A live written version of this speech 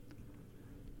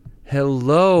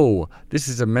Hello. This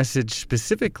is a message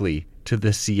specifically to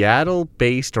the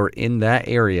Seattle-based, or in that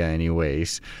area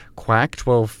anyways, Quack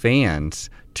 12 fans.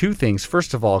 Two things.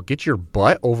 First of all, get your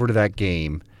butt over to that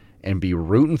game and be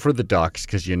rooting for the Ducks,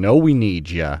 because you know we need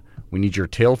you. We need your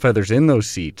tail feathers in those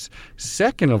seats.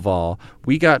 Second of all,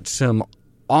 we got some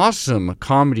awesome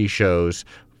comedy shows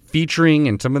featuring,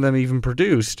 and some of them even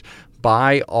produced,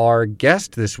 by our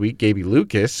guest this week, Gabey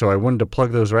Lucas, so I wanted to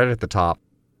plug those right at the top.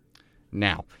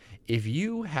 Now, if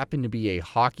you happen to be a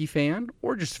hockey fan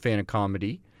or just a fan of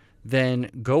comedy, then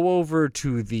go over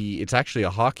to it's actually a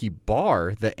hockey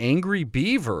bar, the Angry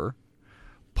Beaver,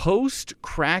 post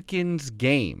Kraken's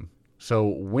game. So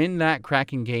when that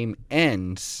Kraken game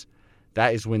ends,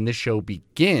 that is when this show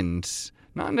begins.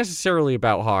 Not necessarily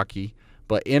about hockey,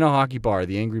 but in a hockey bar,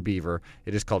 the Angry Beaver.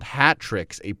 It is called Hat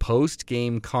Tricks, a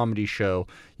post-game comedy show.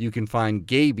 You can find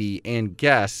Gabey and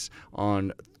guests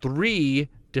on 3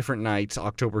 different nights,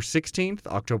 October 16th,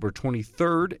 October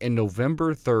 23rd, and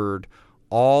November 3rd,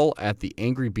 all at the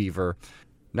Angry Beaver.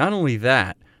 Not only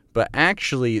that, but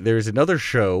actually there's another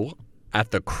show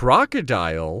at the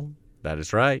Crocodile. That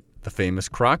is right, the famous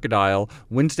Crocodile,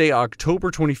 Wednesday,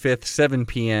 October 25th, 7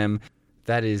 p.m.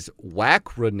 That is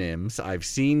Wackronyms. I've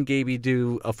seen Gabey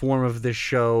do a form of this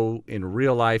show in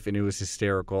real life, and it was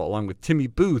hysterical, along with Timmy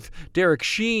Booth, Derek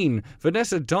Sheen,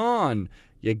 Vanessa Dawn.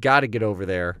 You got to get over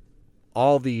there.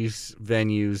 All these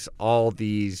venues, all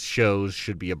these shows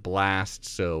should be a blast,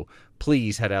 so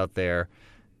please head out there.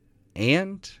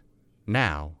 And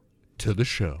now, to the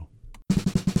show.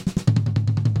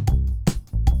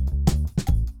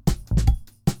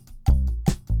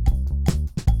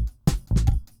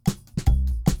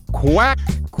 Quack,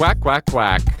 quack, quack,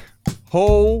 quack.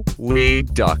 Holy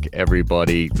duck,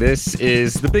 everybody. This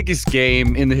is the biggest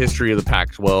game in the history of the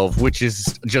Pac-12, which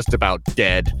is just about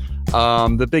dead.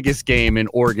 The biggest game in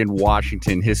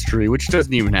Oregon-Washington history, which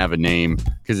doesn't even have a name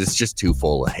because it's just too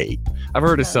full of hate. I've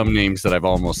heard of some names that I've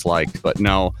almost liked, but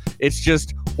no, it's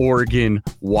just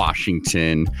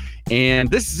Oregon-Washington. And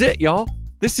this is it, y'all.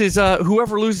 This is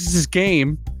whoever loses this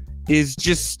game is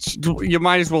just, you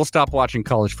might as well stop watching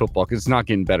college football because it's not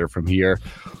getting better from here.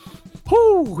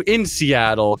 Whew, in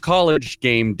Seattle, college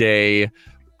game day.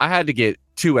 I had to get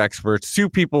 2 experts, 2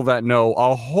 people that know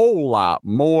a whole lot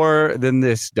more than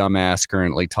this dumbass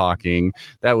currently talking.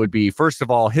 That would be, first of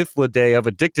all, Hythloday of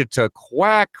Addicted to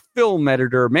Quack, film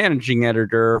editor, managing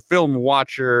editor, film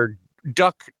watcher,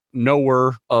 duck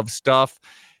knower of stuff.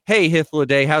 Hey,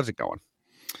 Hythloday, how's it going?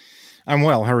 I'm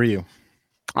well. How are you?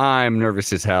 I'm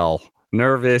nervous as hell.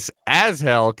 Nervous as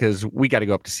hell because we got to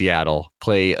go up to Seattle,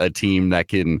 play a team that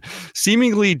can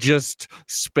seemingly just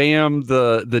spam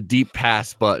the deep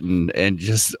pass button and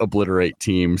just obliterate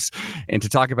teams. And to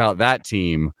talk about that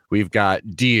team, we've got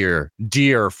dear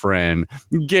friend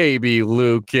Gabey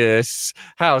Lucas.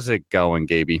 How's it going,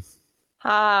 Gabey?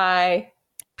 Hi.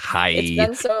 It's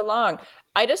been so long.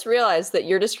 I just realized that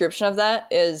your description of that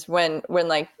is when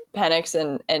like Penix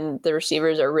and the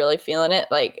receivers are really feeling it,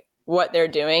 like what they're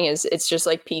doing is it's just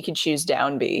like Pikachu's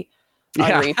down B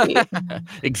on repeat.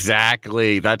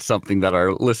 Exactly. That's something that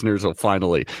our listeners will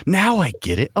finally. Now I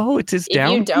get it. Oh, it's his down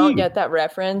B. If you don't get that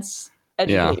reference,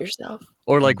 educate yourself.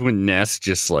 Or like when Ness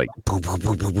just like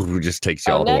just takes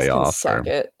you all the way off. Suck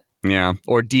it. Yeah.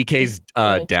 Or DK's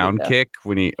down kick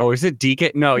when he. Oh, is it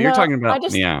DK? No, you're talking about.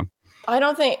 I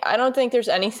don't think there's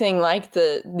anything like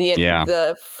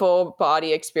the full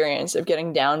body experience of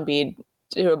getting downbeat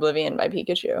to oblivion by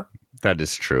Pikachu. That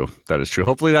is true.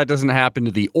 Hopefully that doesn't happen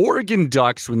to the Oregon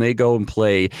Ducks when they go and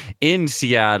play in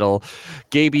Seattle.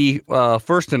 Gabey,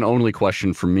 first and only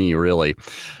question for me, really.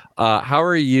 How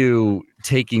are you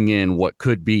taking in what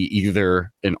could be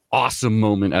either an awesome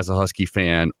moment as a Husky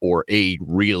fan or a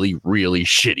really, really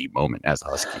shitty moment as a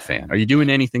Husky fan? Are you doing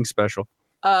anything special?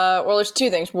 Well, there's 2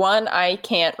 things. One, I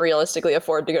can't realistically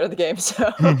afford to go to the game,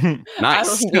 so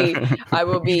nice. I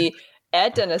will be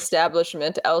at an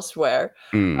establishment elsewhere.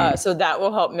 So that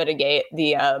will help mitigate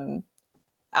the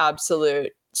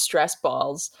absolute stress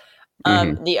balls.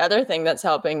 The other thing that's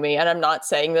helping me, and I'm not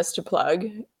saying this to plug,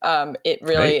 it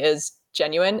really is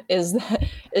genuine, is that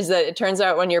it turns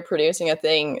out when you're producing a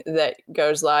thing that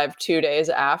goes live 2 days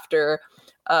after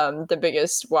the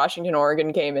biggest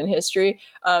Washington-Oregon game in history,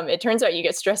 it turns out you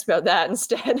get stressed about that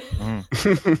instead.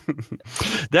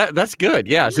 That's good.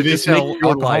 Yeah. So do they sell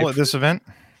alcohol at this event?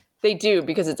 They do,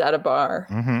 because it's at a bar.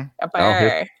 A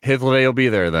bar. Hythloday will be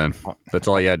there then. That's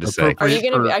all you had to say. Are you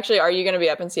going to be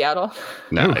up in Seattle?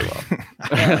 No,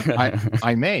 I will.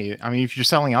 I may. I mean, if you're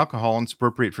selling alcohol and it's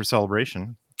appropriate for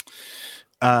celebration.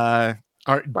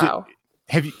 Wow.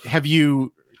 Have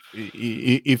you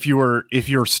if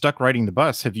you're stuck riding the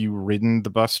bus, have you ridden the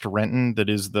bus to Renton? That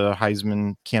is the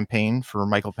Heisman campaign for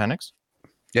Michael Penix.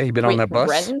 Yeah, you've been on that bus.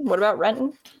 Renton? What about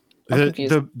Renton?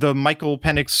 The Michael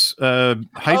Penix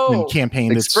Heisman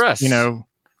campaign Express.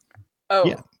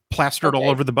 That's plastered all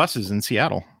over the buses in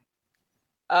Seattle.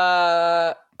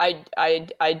 I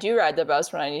do ride the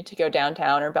bus when I need to go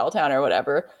downtown or Belltown or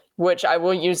whatever, which I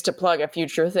will use to plug a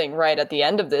future thing right at the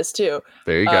end of this too.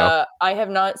 There you go. I have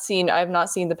not seen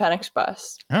the Penix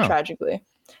bus. Tragically,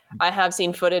 I have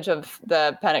seen footage of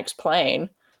the Penix plane.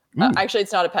 Actually,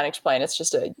 it's not a Penix plane; it's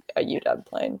just a UW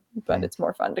plane. But it's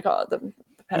more fun to call it the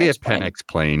Penix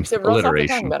plane. So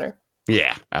alliteration. Better.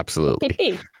 Yeah,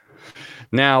 absolutely.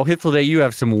 Now, Hythloday, you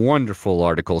have some wonderful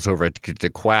articles over at the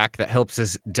Quack that helps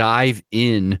us dive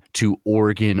in to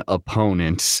Oregon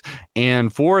opponents.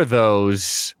 And for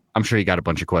those, I'm sure you got a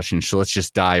bunch of questions, so let's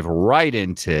just dive right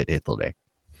into it, Hythloday.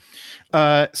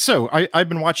 So I've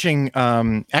been watching,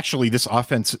 actually this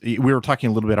offense, we were talking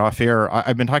a little bit off air.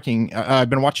 I've been watching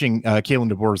Kalen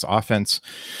DeBoer's offense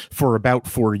for about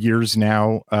 4 years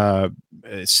now,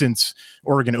 since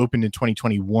Oregon opened in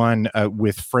 2021,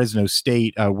 with Fresno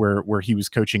State, where he was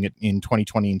coaching it in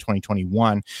 2020 and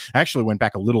 2021. I actually went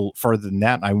back a little farther than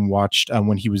that. I watched,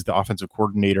 when he was the offensive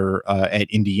coordinator,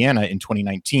 at Indiana in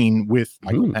 2019 with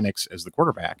Michael Penix as the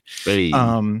quarterback. Hey.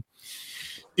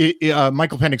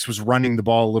 Michael Penix was running the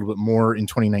ball a little bit more in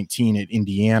 2019 at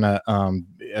Indiana,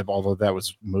 although that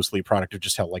was mostly a product of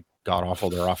just how god awful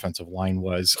their offensive line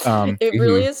was. It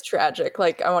really is tragic.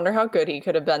 I wonder how good he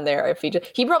could have been there if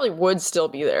he probably would still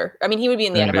be there. I mean, he would be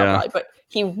in the NFL probably, but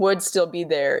he would still be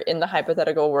there in the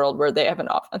hypothetical world where they have an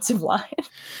offensive line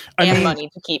and money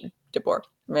to keep DeBoer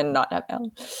and not have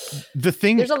Allen.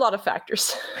 There's a lot of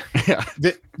factors. Yeah.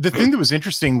 The thing that was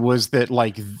interesting was that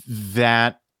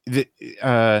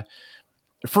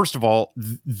first of all,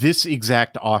 this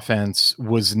exact offense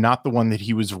was not the one that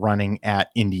he was running at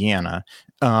Indiana,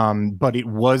 but it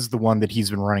was the one that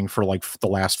he's been running for the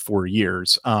last 4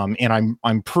 years. And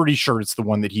I'm pretty sure it's the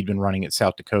one that he'd been running at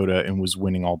South Dakota and was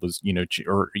winning all those,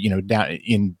 down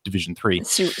in Division III.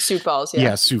 Sioux Falls,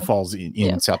 yeah, Sioux Falls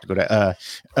in South Dakota,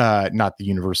 not the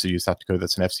University of South Dakota.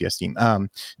 That's an FCS team.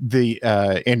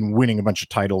 And winning a bunch of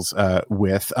titles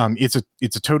with. It's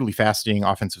a totally fascinating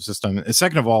offensive system. And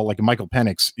second of all, Michael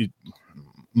Penix.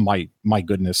 My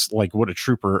goodness, what a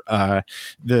trooper.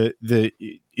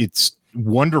 It's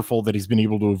wonderful that he's been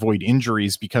able to avoid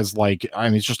injuries because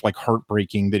it's just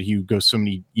heartbreaking that he would go so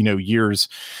many years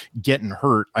getting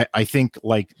hurt. I think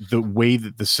the way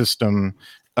that the system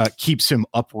keeps him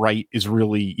upright is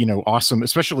really awesome,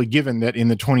 especially given that in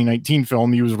the 2019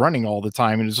 film he was running all the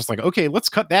time and it's just okay, let's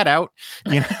cut that out.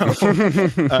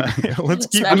 Let's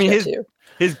keep.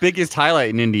 His biggest highlight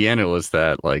in Indiana was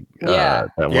that one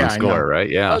score, right?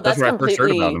 Yeah, that's where I first heard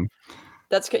about him.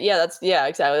 Exactly.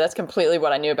 That's completely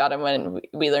what I knew about him when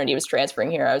we learned he was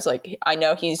transferring here. I was I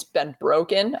know he's been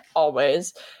broken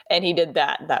always, and he did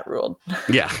that ruled.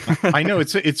 Yeah, I know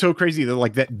it's so crazy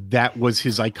that that was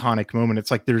his iconic moment.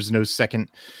 It's there's no second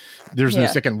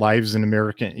lives in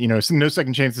American, no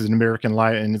second chances in American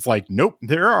life, and it's nope,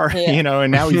 there are,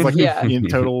 and now he's in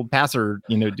total passer,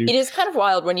 dude. It is kind of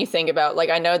wild when you think about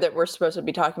I know that we're supposed to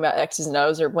be talking about X's and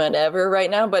O's or whatever right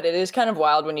now, but it is kind of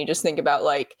wild when you just think about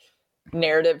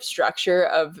narrative structure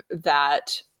of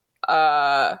that.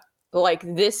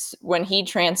 This when he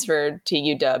transferred to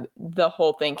UW, the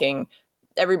whole thinking,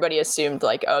 everybody assumed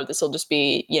oh, this will just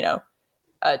be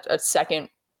a second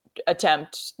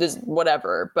attempt, this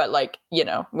whatever, but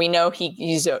we know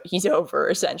he's over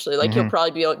essentially. He'll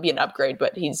probably be an upgrade,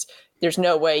 but there's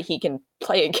no way he can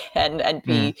play again and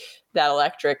be that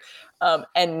electric.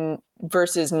 And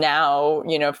versus now,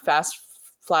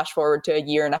 flash forward to a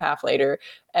year and a half later,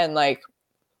 and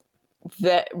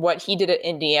that what he did at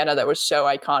Indiana that was so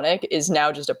iconic is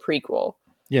now just a prequel.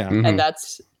 Yeah. And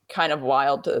that's kind of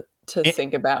wild to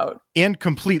think about, and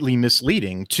completely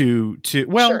misleading to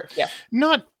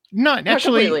not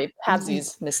actually completely.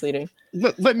 Halfsies misleading.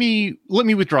 Let me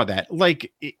withdraw that.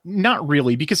 Not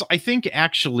really, because I think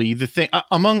actually the thing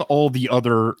among all the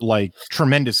other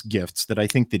tremendous gifts that I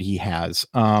think that he has,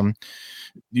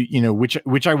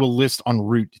 which I will list en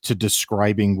route to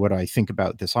describing what I think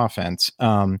about this offense.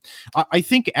 I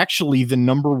think actually the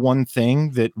number one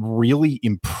thing that really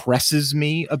impresses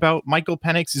me about Michael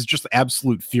Penix is just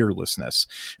absolute fearlessness.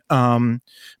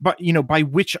 But by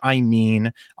which I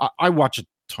mean, I watch a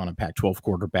ton of Pac-12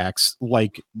 quarterbacks,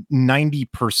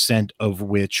 90% of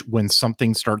which, when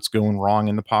something starts going wrong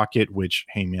in the pocket, which,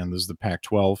 hey man, this is the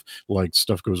Pac-12,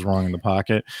 stuff goes wrong in the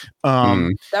pocket.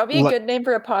 That would be a good name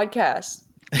for a podcast.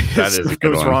 That is a good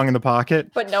goes one. wrong in the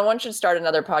pocket. But no one should start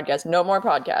another podcast. No more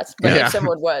podcasts. But Yeah. if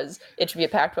someone was, it should be a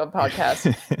Pac-12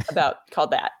 podcast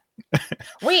called that.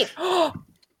 Wait,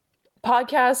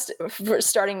 podcast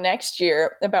starting next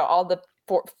year about all the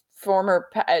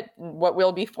what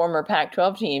will be former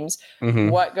Pac-12 teams.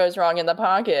 What goes wrong in the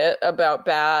pocket about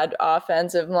bad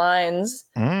offensive lines,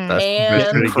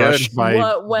 and crushed by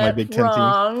what went Big Ten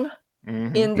wrong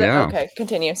in the. Yeah. Okay,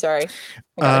 continue. Sorry,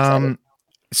 I got excited.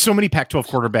 So many Pac-12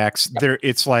 quarterbacks there.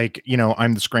 It's like,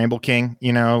 I'm the scramble king,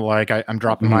 like I'm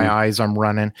dropping my eyes, I'm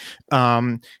running.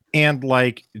 And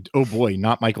like, oh boy,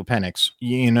 not Michael Penix,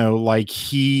 like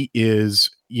he is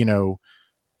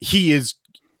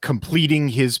completing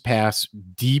his pass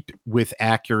deep with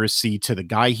accuracy to the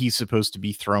guy he's supposed to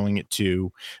be throwing it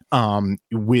to.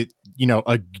 With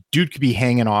a dude could be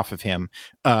hanging off of him,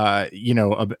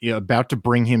 about to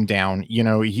bring him down.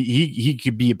 He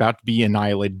could be about to be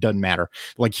annihilated. Doesn't matter.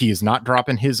 Like, he is not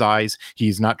dropping his eyes.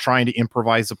 He's not trying to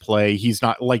improvise a play. He's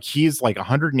like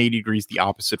 180 degrees the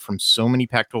opposite from so many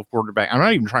Pac-12 quarterbacks. I'm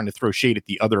not even trying to throw shade at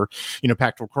the other,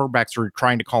 Pac-12 quarterbacks or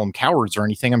trying to call them cowards or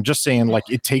anything. I'm just saying, like,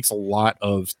 it takes a lot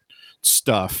of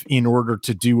stuff in order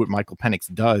to do what Michael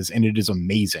Penix does, and it is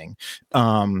amazing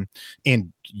and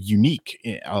unique.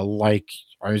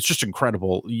 It's just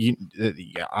incredible.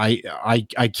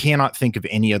 I cannot think of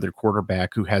any other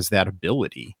quarterback who has that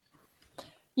ability.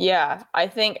 Yeah, I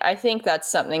think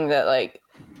that's something that like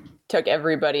took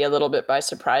everybody a little bit by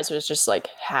surprise. It was just like,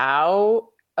 how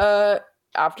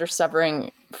after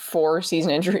suffering 4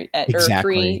 season injury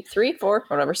Exactly. or 4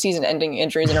 whatever season-ending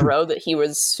injuries in a row, that he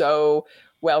was so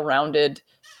well-rounded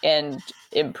and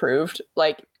improved,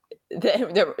 like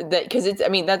that because it's, I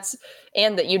mean, that's,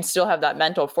 and that you'd still have that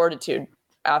mental fortitude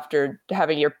after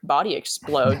having your body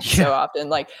explode so often,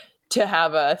 like to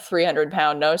have a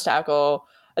 300-pound nose tackle.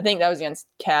 I think that was against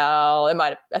Cal.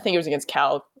 I think it was against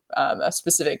Cal, a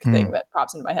specific thing that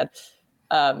pops into my head.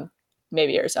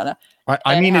 Maybe Arizona.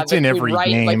 I mean, it's in every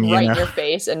game, right in your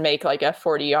face, and make like a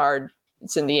 40-yard,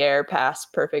 it's in the air pass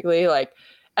perfectly. Like,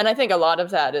 and I think a lot of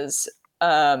that is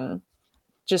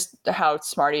just how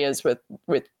smart he is with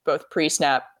both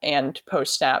pre-snap and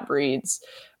post-snap reads.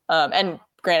 And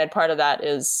granted, part of that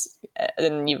is,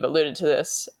 and you've alluded to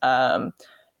this,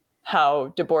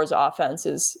 how DeBoer's offense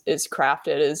is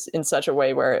crafted is in such a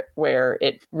way where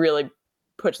it really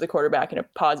puts the quarterback in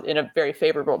a very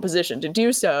favorable position to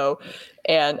do so.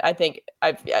 And I think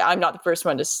I'm not the first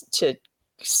one to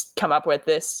come up with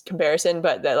this comparison,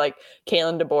 but that like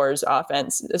Kalen DeBoer's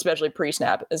offense, especially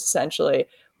pre-snap, is essentially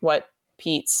what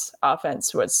Pete's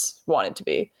offense was wanted to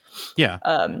be. Yeah.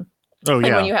 And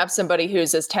when you have somebody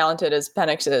who's as talented as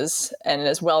Penix is, and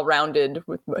as well-rounded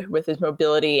with his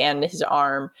mobility and his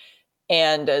arm,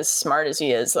 and as smart as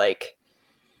he is, like,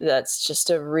 that's just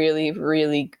a really,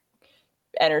 really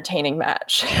entertaining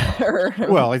match.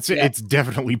 Well, it's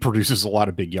definitely produces a lot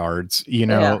of big yards,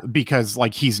 because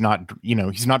like he's not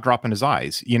dropping his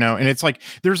eyes, and it's like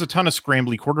there's a ton of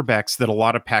scrambly quarterbacks that a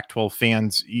lot of Pac-12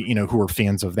 fans, who are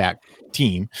fans of that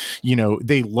team,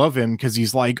 they love him because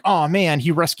he's like, oh man,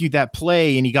 he rescued that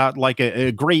play and he got like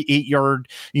a great 8-yard,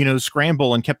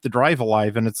 scramble and kept the drive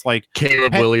alive. And it's like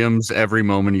Caleb Williams every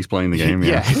moment he's playing the game.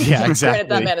 Yeah, exactly. Granted,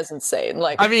 that man is insane.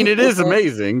 Like, I mean, it is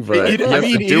amazing, but it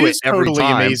is totally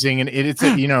time. amazing, and it's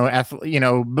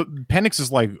Penix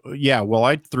is like, yeah, well,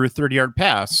 I threw a 30-yard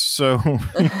pass, so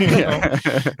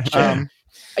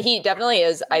he definitely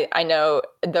is. I know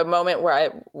the moment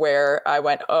where I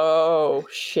went, oh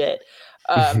shit,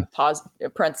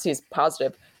 parentheses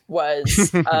positive,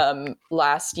 was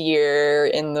last year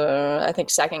in the, I think,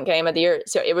 second game of the year.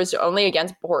 So it was only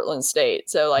against Portland State.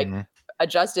 So like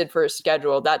adjusted for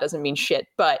schedule, that doesn't mean shit,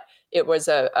 but it was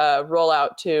a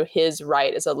rollout to his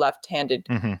right as a left-handed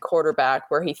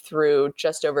quarterback where he threw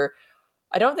just over,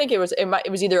 I don't think it was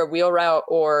either a wheel route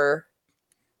or,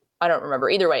 I don't remember.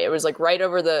 Either way, it was like right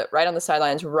on the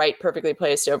sidelines, right, perfectly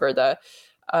placed over the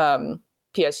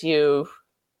PSU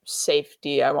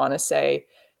safety, I want to say,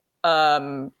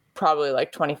 probably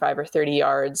like 25 or 30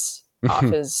 yards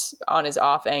on his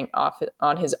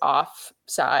off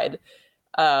side,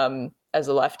 as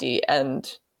a lefty.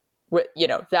 And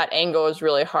that angle is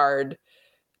really hard.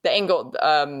 The angle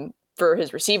for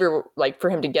his receiver, like for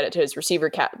him to get it to his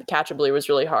receiver catchably, was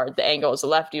really hard. The angle as a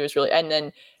lefty was really,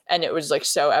 and it was like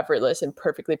so effortless and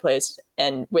perfectly placed,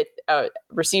 and with a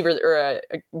receiver or a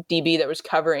DB that was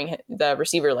covering the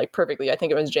receiver like perfectly. I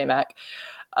think it was J-Mac.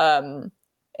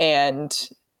 And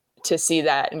to see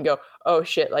that and go, oh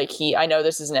shit, like I know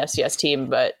this is an FCS team,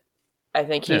 but I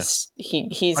think he's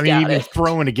I mean, got even it.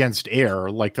 throwing against air,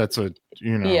 like that's a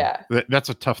that's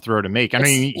a tough throw to make. I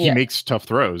mean, he makes tough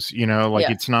throws.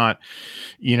 It's not,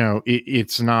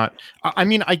 it's not. I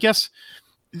mean, I guess.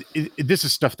 This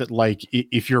is stuff that, like,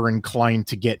 if you're inclined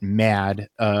to get mad,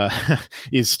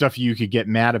 is stuff you could get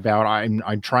mad about.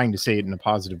 I'm trying to say it in a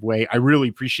positive way. I really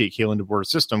appreciate Kalen DeBoer's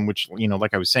system, which,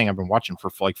 like I was saying, I've been watching for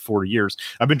like 4 years.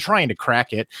 I've been trying to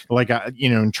crack it, like,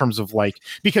 in terms of like,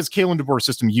 because Kalen DeBoer's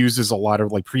system uses a lot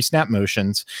of like pre-snap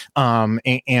motions,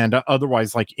 and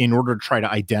otherwise, like, in order to try to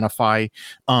identify,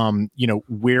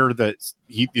 where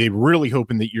they're really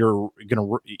hoping that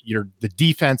the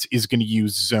defense is going to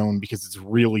use zone, because it's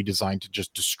really designed to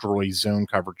just destroy zone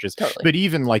coverages. Totally. But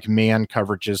even like man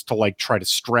coverages, to like try to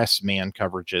stress man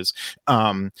coverages,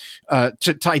 to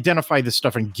identify this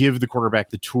stuff and give the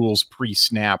quarterback the tools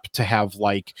pre-snap to have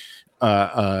like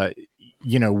where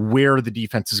the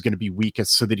defense is going to be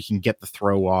weakest, so that he can get the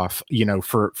throw off,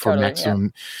 for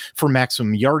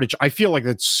maximum yardage. I feel like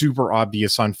that's super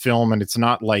obvious on film, and it's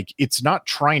not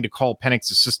trying to call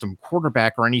Penix's system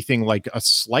quarterback or anything, like a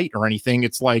slight or anything.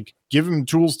 It's like, give him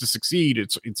tools to succeed.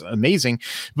 It's amazing.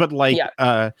 But like,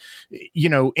 and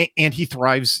he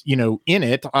thrives, in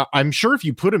it. I'm sure if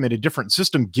you put him in a different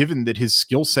system, given that his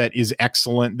skill set is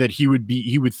excellent, that he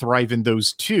would thrive in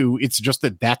those too. It's just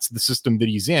that that's the system that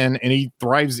he's in, and he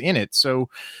thrives in it. So,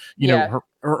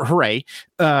 hooray.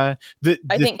 I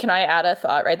think, can I add a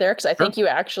thought right there? Because I think you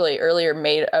actually earlier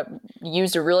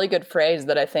used a really good phrase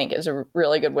that I think is a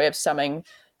really good way of summing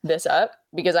this up,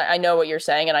 because I know what you're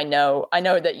saying, and I know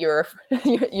that you're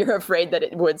afraid that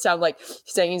it would sound like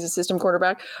saying he's a system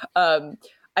quarterback. I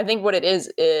think what it is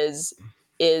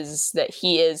that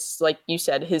he is, like you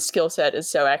said, his skill set is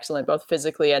so excellent, both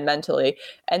physically and mentally,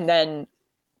 and then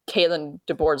Kalen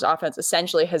DeBoer's offense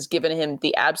essentially has given him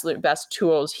the absolute best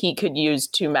tools he could use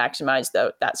to maximize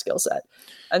that skill set.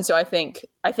 And so I think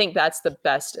that's the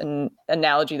best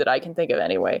analogy that I can think of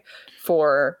anyway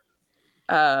for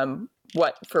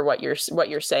what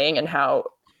you're saying and how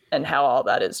all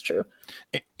that is true.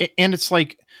 And it's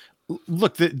like,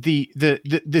 look,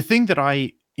 the thing that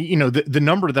I, the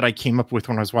number that I came up with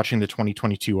when I was watching the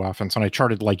 2022 offense, and I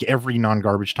charted like every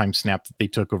non-garbage time snap that they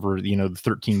took over, the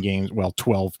 13 games,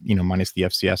 12, minus the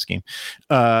FCS game.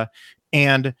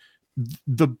 And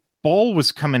the ball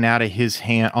was coming out of his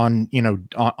hand on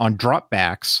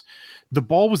dropbacks. The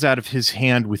ball was out of his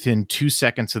hand within 2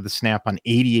 seconds of the snap on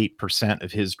 88%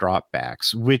 of his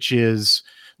dropbacks, which is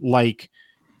like,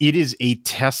 it is a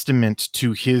testament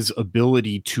to his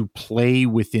ability to play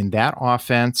within that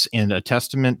offense, and a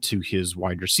testament to his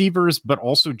wide receivers, but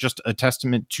also just a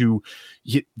testament to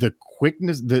the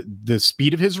quickness, the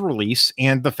speed of his release,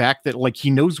 and the fact that, like, he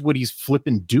knows what he's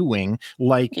flipping doing.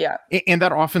 Like, and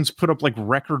that offense put up like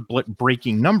record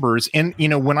breaking numbers. And,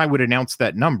 when I would announce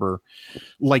that number,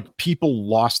 like, people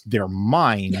lost their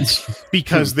minds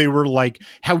because they were like,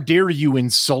 how dare you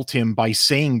insult him by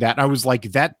saying that? And I was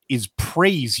like, that is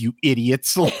praise, you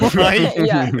idiots. Like,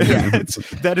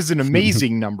 that is an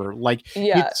amazing number. Like,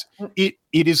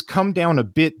 it has come down a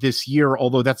bit this year,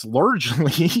 although that's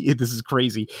largely, this is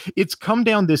crazy. It's come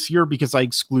down this year because I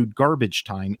exclude garbage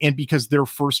time, and because their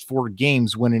first 4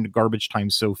 games went into garbage time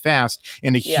so fast,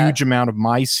 and a huge amount of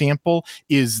my sample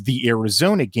is the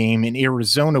Arizona game, and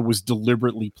Arizona was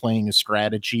deliberately playing a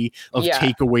strategy of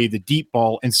take away the deep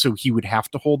ball, and so he would have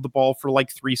to hold the ball for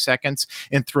like 3 seconds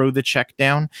and throw the check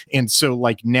down. And so,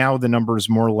 like, now the number is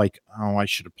more like, I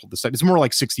should have pulled this up. It's more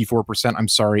like 64%. I'm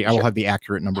sorry. I will have the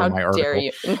accurate number in my article.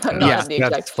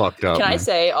 That's fucked up. Can I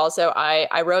say also,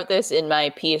 I wrote this in my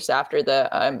piece after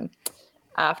the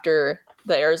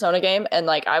Arizona game, and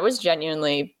like, I was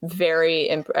genuinely very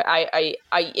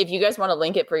if you guys want to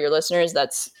link it for your listeners,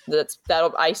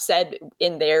 that'll, I said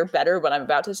in there better what I'm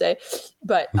about to say,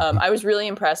 but I was really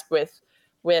impressed with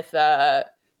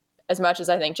as much as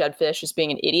I think Jed Fish is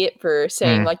being an idiot for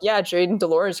saying like, Jaden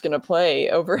Delore is going to play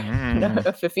over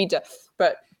Fifita,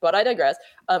 but I digress.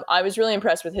 I was really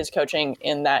impressed with his coaching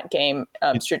in that game.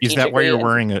 Is that why you're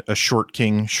wearing a Short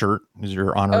King shirt? Is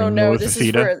your honoring? Oh no, this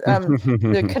is for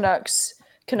the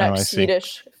Canucks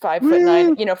Swedish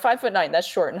 5'9". 5'9". That's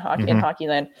short in hockey in hockey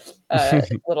land.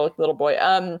 Little boy.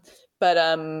 But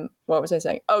what was I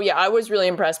saying? Oh yeah, I was really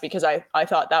impressed because I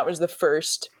thought that was the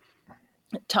first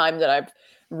time that I've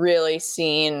really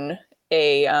seen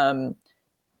an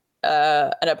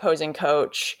opposing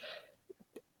coach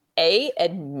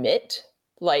admit,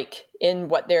 like, in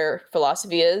what their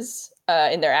philosophy is,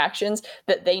 in their actions,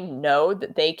 that they know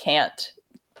that they can't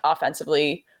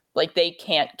offensively, like, they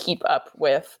can't keep up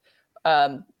with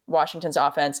Washington's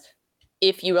offense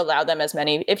if you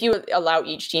allow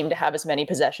each team to have as many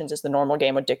possessions as the normal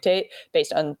game would dictate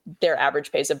based on their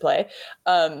average pace of play.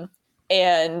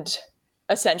 And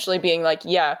essentially being like,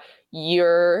 yeah,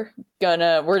 we're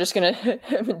just gonna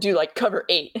do like cover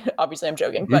 8. Obviously I'm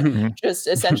joking, but just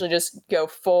essentially just go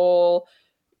full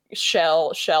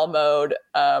shell mode,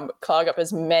 clog up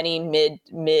as many mid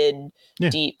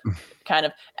deep kind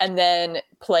of, and then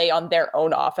play on their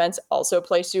own offense, also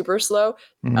play super slow.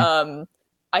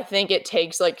 I think it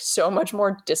takes like so much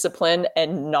more discipline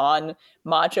and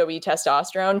non-macho-y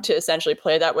testosterone to essentially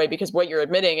play that way, because what you're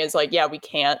admitting is like, yeah, we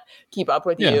can't keep up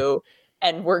with you,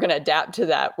 and we're going to adapt to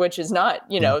that, which is not,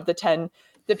 the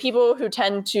people who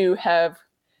tend to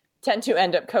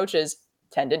end up coaches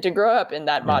tended to grow up in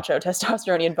that macho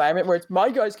testosterone environment where it's my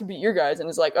guys can beat your guys, and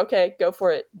it's like, okay, go for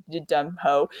it, you dumb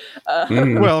hoe.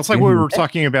 Well, it's like what we were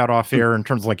talking about off air in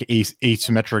terms of like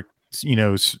asymmetric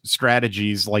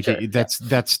strategies, like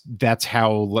that's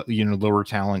how lower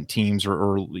talent teams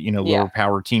or lower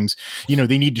power teams,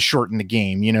 they need to shorten the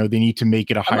game, they need to make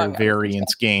it a higher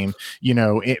variance game,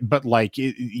 but like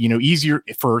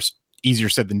easier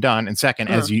said than done, and second,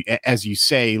 as you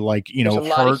say, like there's a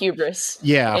lot of hubris,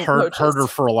 harder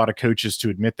for a lot of coaches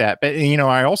to admit that. But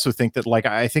I also think that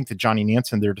I think that Johnny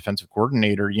Nansen, their defensive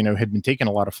coordinator, had been taking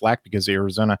a lot of flack because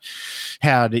Arizona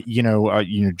had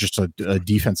just a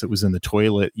defense that was in the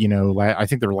toilet. I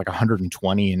think they were like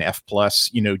 120 in F plus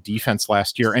defense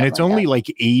last year, and it's only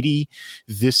like 80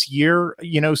 this year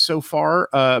so far,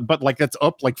 but like that's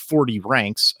up like 40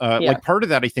 ranks. Like part of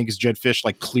that I think is Jed Fish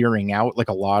like clearing out like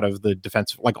a lot of the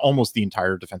defensive, like almost the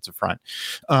entire defensive front,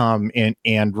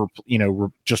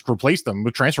 just replace them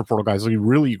with transfer portal guys. Like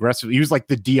really aggressive. He was like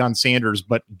the Deion Sanders,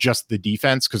 but just the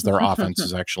defense, because their offense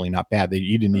is actually not bad.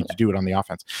 You didn't need to do it on the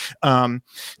offense. And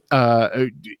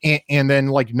then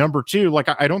like number 2, like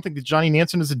I don't think that Johnny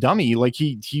Nansen is a dummy. Like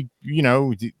he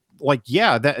like,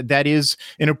 yeah, that is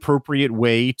an appropriate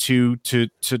way to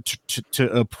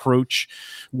approach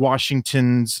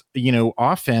Washington's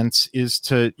offense, is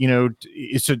to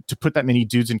put that many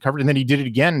dudes in coverage. And then he did it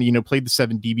again, played the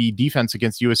 7 DB defense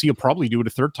against USC. He'll probably do it a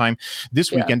third time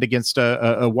this weekend against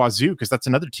a Wazoo, because that's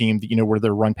another team that where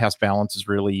their run pass balance is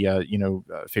really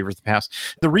favors the pass.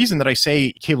 The reason that I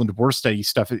say Kalen DeBoer study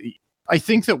stuff, I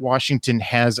think that Washington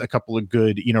has a couple of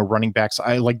good, running backs.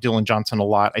 I like Dylan Johnson a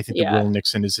lot. I think that Will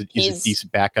Nixon is a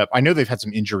decent backup. I know they've had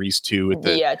some injuries too.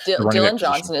 Dylan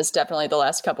Johnson is definitely the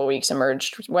last couple of weeks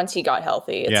emerged. Once he got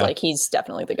healthy, it's like he's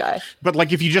definitely the guy. But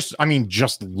like if you just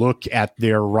look at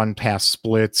their run pass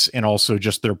splits and also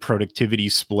just their productivity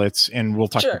splits, and we'll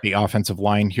talk about the offensive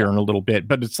line here in a little bit,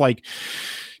 but it's like,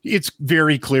 it's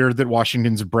very clear that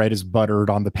Washington's bread is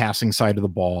buttered on the passing side of the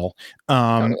ball.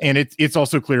 And it's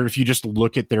also clear if you just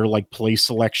look at their like play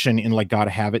selection in like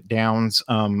gotta have it downs,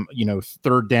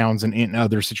 third downs and in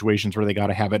other situations where they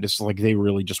gotta have it, it's like they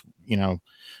really just,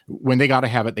 when they gotta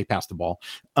have it, they pass the ball.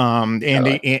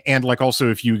 And like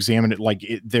also if you examine it, like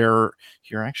here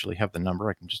I actually have the number,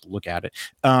 I can just look at it.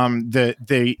 They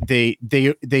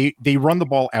run the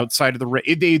ball outside of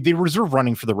the they reserve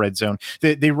running for the red zone.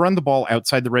 They run the ball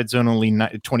outside the red zone only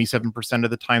 27% of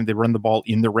the time. They run the ball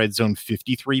in the red zone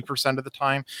 53% of the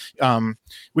time,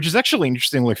 which is actually an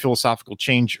interesting like philosophical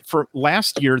change. For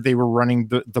last year, they were running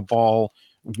the ball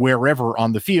wherever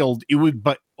on the field,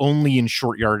 but only in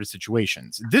short yardage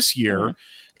situations. This year,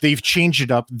 they've changed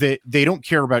it up. They don't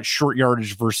care about short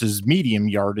yardage versus medium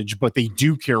yardage, but they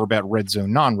do care about red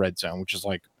zone, non-red zone, which is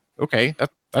like, okay,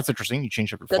 that's interesting. You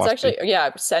change up your philosophy.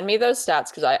 Actually, send me those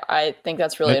stats, because I think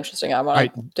that's really interesting. I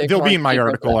want to. They'll be in my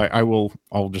article.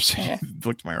 I'll just say,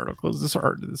 look to my article. This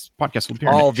podcast will appear.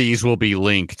 All these will be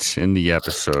linked in the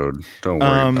episode. Don't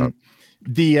worry about.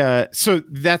 So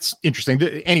that's interesting.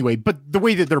 Anyway, but the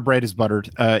way that their bread is buttered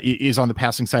is on the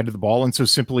passing side of the ball, and so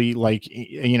simply like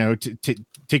to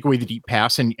take away the deep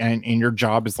pass, and your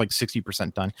job is like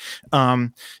 60% done.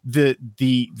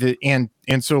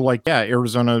 And so like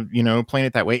Arizona playing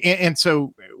it that way, and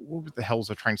so what the hell was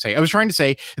I trying to say? I was trying to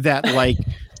say that like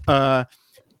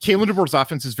Kalen DeBoer's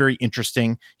offense is very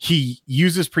interesting. He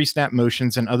uses pre-snap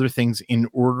motions and other things in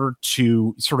order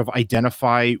to sort of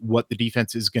identify what the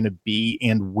defense is going to be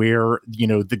and where,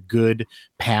 the good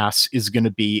pass is going to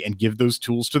be, and give those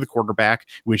tools to the quarterback,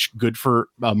 which good for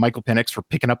Michael Penix for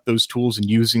picking up those tools and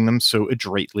using them so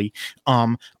adroitly.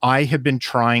 I have been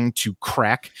trying to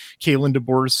crack Kalen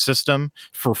DeBoer's system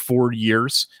for 4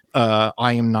 years.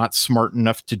 I am not smart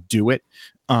enough to do it.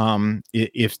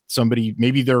 If somebody,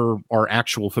 maybe there are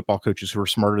actual football coaches who are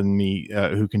smarter than me,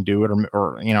 who can do it,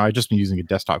 or I've just been using a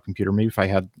desktop computer. Maybe if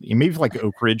like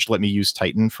Oak Ridge let me use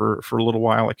Titan for a little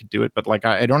while, I could do it. But like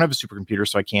I don't have a supercomputer,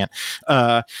 so I can't.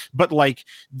 But like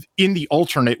in the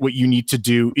alternate, what you need to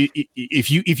do, if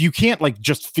you can't like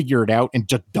just figure it out and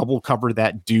just double cover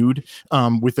that dude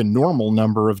with a normal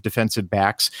number of defensive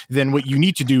backs, then what you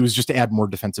need to do is just add more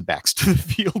defensive backs to the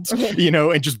field,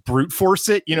 and just brute force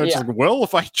it. Just like, well,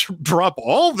 if I drop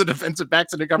all the defensive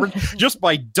backs into coverage, just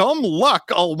by dumb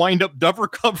luck, I'll wind up double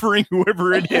covering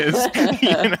whoever it is,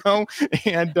 and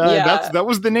that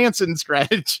was the Nansen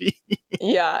strategy.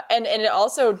 Yeah. And it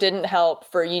also didn't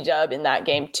help for UW in that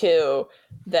game too,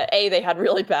 that they had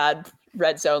really bad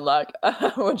red zone luck,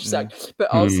 which sucked, but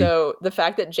also the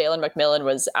fact that Jalen McMillan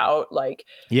was out,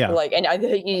 and I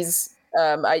think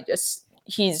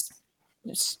he's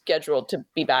scheduled to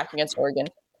be back against Oregon.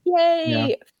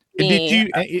 Yay. Yeah.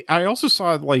 I also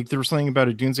saw like there was something about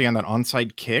Odunze on that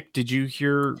onside kick. Did you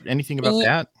hear anything about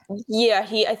that? Yeah,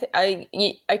 I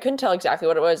couldn't tell exactly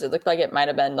what it was. It looked like it might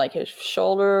have been like his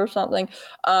shoulder or something.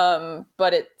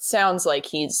 But it sounds like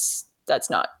that's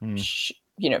not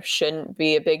shouldn't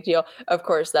be a big deal. Of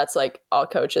course, that's like all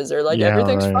coaches are like,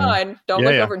 everything's fine. Don't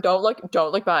look over. Don't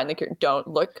look behind the curtain. Don't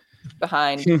look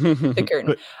behind the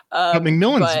curtain. But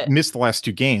McMillan's missed the last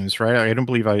 2 games, right? I don't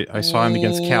believe I saw him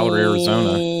against Cal or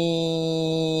Arizona.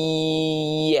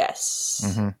 Yes.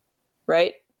 Mm-hmm.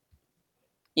 Right?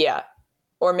 Yeah.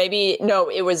 Or maybe, no,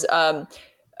 it was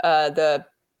the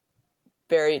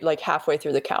very, like, halfway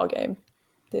through the Cal game.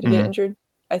 Did he get injured?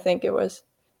 I think it was.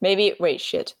 Maybe it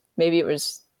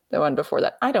was the one before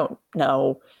that. I don't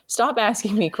know. Stop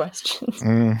asking me questions.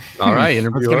 All right,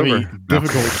 interview over.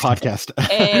 Difficult podcast.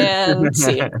 And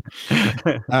see.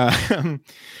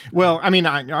 Well, I mean,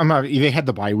 they had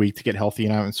the bye week to get healthy,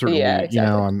 and I'm certainly,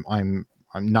 exactly.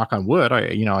 I'm knock on wood.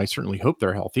 I certainly hope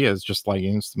they're healthy. It's just like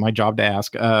it's my job to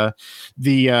ask.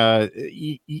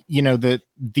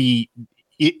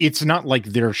 It's not like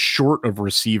they're short of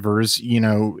receivers.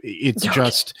 It's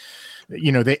just.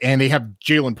 They have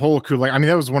Jalen Polk, who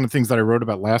that was one of the things that I wrote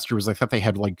about last year was I thought they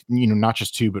had not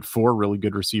just 2 but 4 really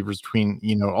good receivers between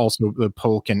also the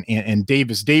Polk and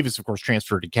Davis. Davis, of course,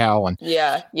 transferred to Cal and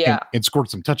and scored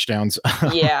some touchdowns.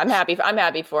 Yeah, I'm happy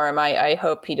for him. I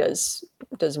hope he does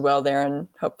well there, and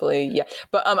hopefully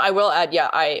But I will add,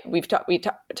 I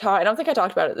don't think I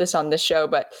talked about this on this show,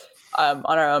 but on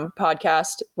our own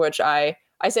podcast, which I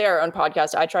say our own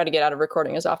podcast. I try to get out of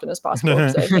recording as often as possible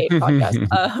because I hate podcasts.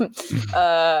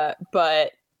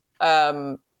 But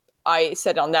I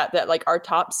said on that like our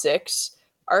top 6,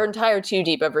 our entire 2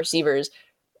 deep of receivers,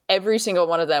 every single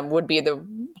one of them would be the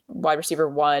wide receiver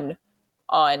 1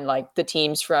 on like the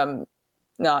teams from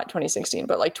not 2016,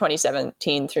 but like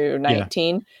 2017 through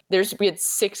 19. Yeah. We had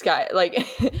 6 guys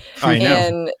I know.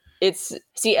 And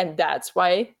and that's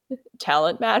why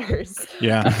talent matters.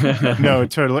 Yeah, no,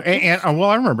 totally. And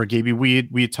I remember, Gabey,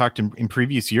 we had talked in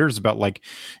previous years about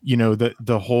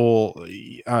the whole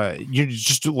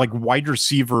just like wide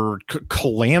receiver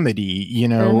calamity,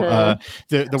 the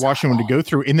Washington to go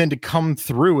through, and then to come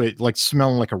through it like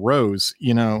smelling like a rose,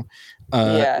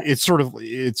 it's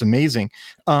amazing.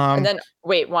 And then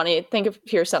wait, Wani,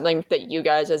 here's something that you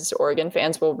guys as Oregon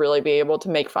fans will really be able to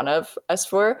make fun of us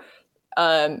for.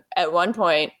 At one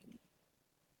point,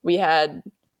 we had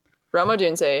Rome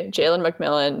Odunze, Jalen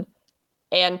McMillan,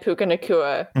 and Puka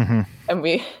Nacua,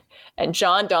 and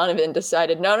John Donovan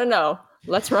decided, no,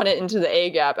 let's run it into the A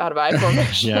gap out of I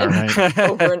formation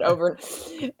over and over,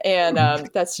 and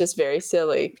that's just very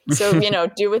silly. So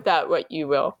do with that what you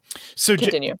will. So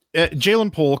continue.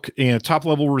 Jalen Polk, top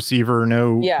level receiver,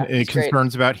 no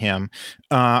concerns about him.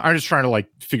 I'm just trying to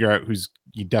figure out who's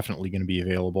definitely going to be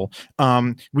available.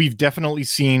 We've definitely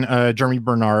seen Jeremy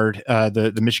Bernard,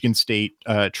 the Michigan State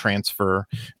transfer.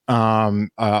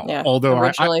 Although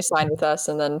originally signed with us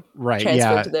and then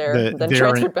transferred to there, then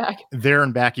transferred back there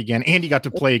and back again, and he got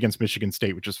to play against Michigan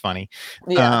State, which is funny.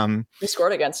 We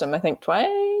scored against him, I think,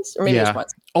 twice or maybe just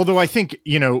once. Although I think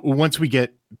once we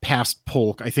get past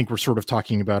Polk, I think we're sort of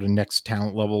talking about a next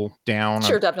talent level down.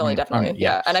 Sure, definitely.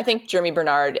 And I think Jeremy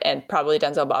Bernard and probably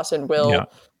Denzel Boston will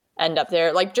end up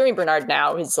there. Like Jeremy Bernard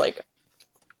now is like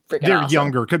freaking they're awesome.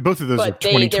 Younger, both of those are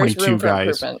 2022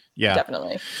 guys. Yeah,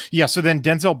 definitely. Yeah. So then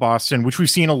Denzel Boston, which we've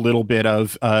seen a little bit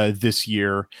of this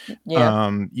year,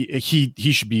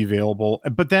 he should be available.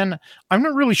 But then I'm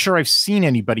not really sure I've seen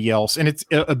anybody else, and it's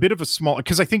a bit of a small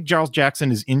because I think Giles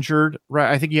Jackson is injured.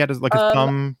 Right? I think he had a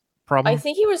thumb problem. I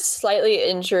think he was slightly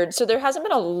injured, so there hasn't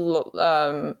been a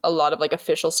lot of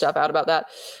official stuff out about that.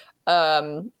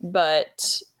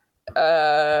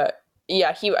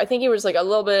 I think he was like a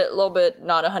little bit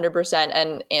not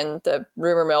 100%, and the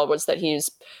rumor mill was that he's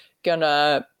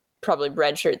gonna probably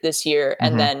redshirt this year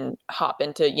and then hop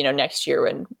into next year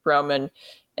when Roman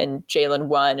and Jalen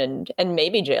 1 and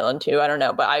maybe Jalen 2. I don't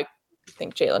know, but I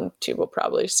think Jalen 2 will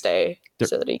probably stay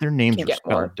so that he their names can are get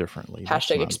more differently.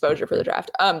 hashtag exposure for the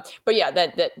draft. But yeah,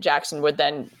 that Jackson would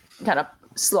then kind of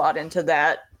slot into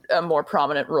that more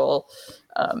prominent role.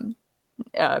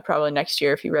 Probably next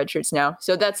year if he redshirts now.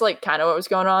 So that's like kind of what was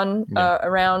going on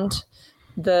around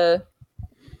the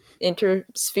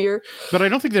intersphere. But I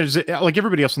don't think there's like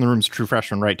everybody else in the room is true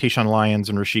freshman, right? Tayshawn Lyons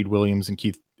and Rasheed Williams and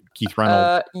Keith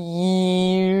Reynolds.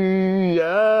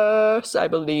 Yes, I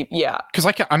believe. Yeah, because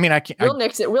I can't.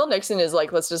 Will Nixon is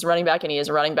like listed as running back, and he is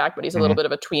a running back, but he's a little bit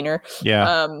of a tweener.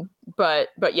 Yeah. But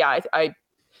yeah, I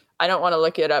don't want to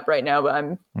look it up right now, but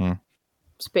I'm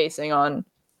spacing on.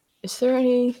 Is there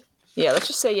any? Yeah, let's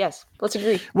just say yes. Let's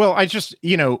agree. Well, I just,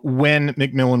 when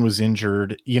McMillan was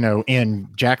injured, and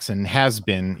Jackson has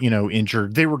been,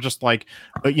 injured, they were just like,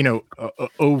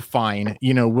 fine.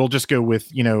 We'll just go with,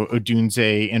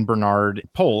 Odunze and Bernard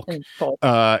Polk.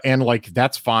 And like,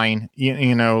 that's fine.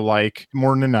 Like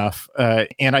more than enough.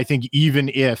 And I think even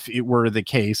if it were the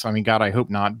case, I mean, God, I hope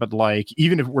not. But like,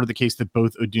 even if it were the case that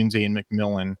both Odunze and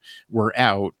McMillan were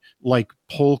out, like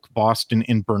Polk, Boston,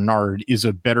 and Bernard is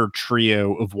a better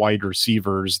trio of wide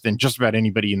receivers than just about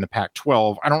anybody in the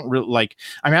Pac-12. I don't really like,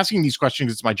 I'm asking these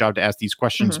questions. It's my job to ask these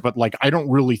questions, but like, I don't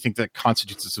really think that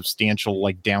constitutes a substantial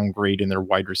like downgrade in their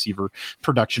wide receiver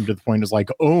production to the point is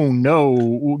like, oh no,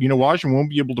 Washington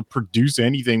won't be able to produce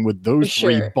anything with those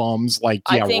three bums. Like,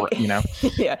 yeah,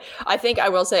 yeah, I think I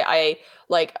will say I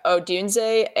like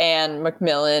Odunze and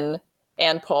McMillan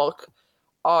and Polk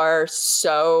are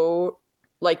so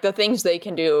like the things they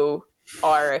can do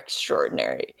are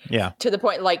extraordinary. Yeah. To the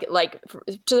point,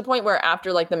 to the point where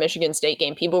after like the Michigan State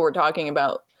game, people were talking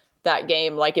about that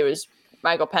game like it was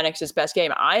Michael Penix's best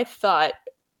game. I thought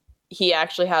he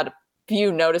actually had a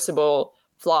few noticeable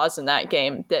flaws in that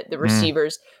game that the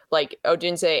receivers like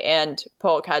Odunze and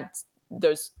Polk had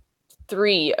those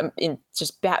three in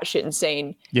just batshit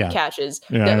insane catches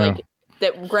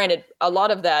that granted, a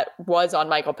lot of that was on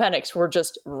Michael Penix. We're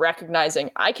just recognizing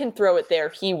I can throw it there.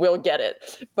 He will get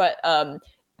it. But,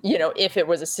 if it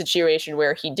was a situation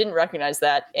where he didn't recognize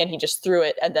that and he just threw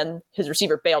it and then his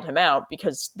receiver bailed him out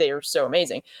because they are so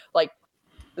amazing. Like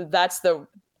that's those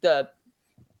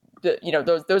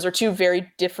are two very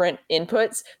different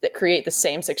inputs that create the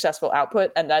same successful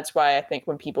output. And that's why I think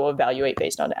when people evaluate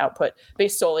based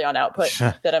solely on output,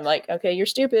 that I'm like, okay, you're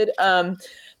stupid.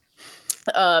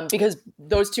 Because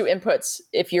those two inputs,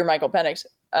 if you're Michael Penix,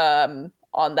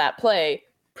 on that play,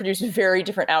 produce very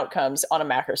different outcomes on a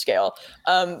macro scale.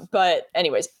 But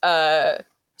anyways,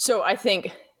 so I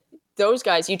think those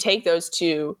guys, you take those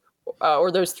two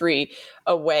or those three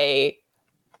away,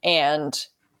 and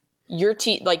your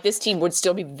team, like this team, would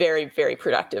still be very, very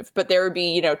productive. But there would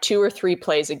be, 2 or 3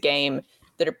 plays a game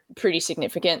that are pretty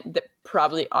significant that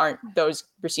probably those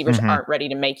receivers aren't ready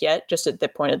to make yet, just at the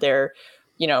point of their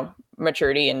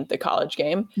maturity in the college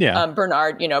game. Yeah.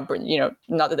 Bernard,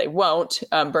 not that they won't.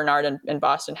 Bernard and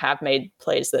Boston have made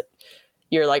plays that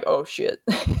you're like, oh shit.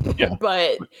 Yeah.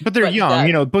 but they're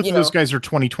young. Both of those guys are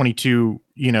 2022.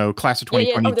 Class of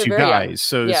 2022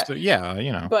 guys.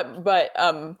 Young.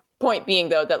 But point being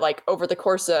though that like over the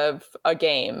course of a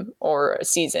game or a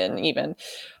season, even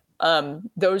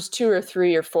those 2 or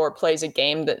 3 or 4 plays a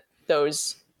game that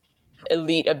those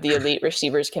elite of the elite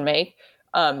receivers can make.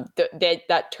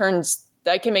 That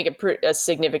can make a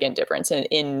significant difference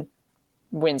in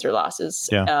wins or losses,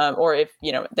 or if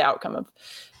the outcome of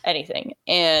anything.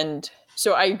 And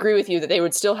so I agree with you that they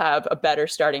would still have a better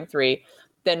starting 3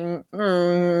 than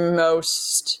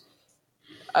most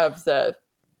of the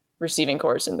receiving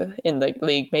corps in the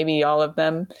league, maybe all of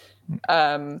them.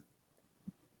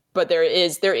 But there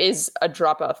is a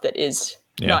drop off that is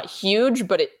not huge,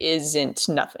 but it isn't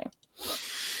nothing.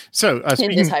 So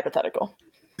in this hypothetical.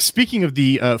 Speaking of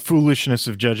the foolishness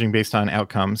of judging based on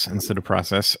outcomes instead of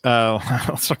process,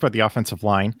 let's talk about the offensive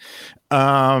line.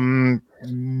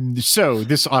 So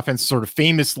this offense sort of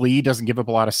famously doesn't give up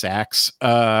a lot of sacks.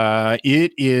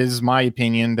 It is my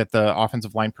opinion that the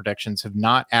offensive line protections have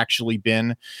not actually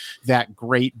been that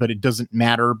great, but it doesn't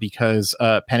matter because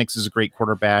Penix is a great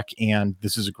quarterback and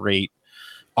this is a great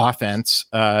offense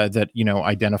that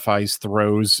identifies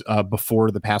throws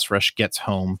before the pass rush gets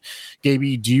home.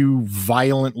 Gabey, do you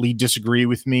violently disagree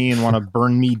with me and want to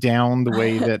burn me down the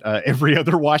way that every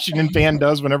other Washington fan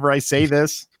does whenever I say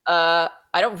this?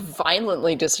 I don't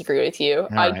violently disagree with you.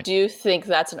 I do think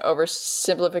that's an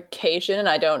oversimplification, and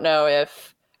I don't know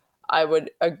if I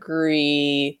would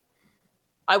agree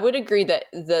I would agree that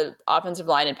the offensive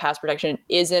line and pass protection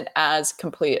isn't as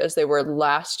complete as they were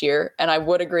last year. And I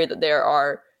would agree that there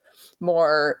are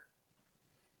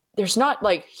there's not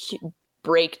like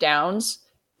breakdowns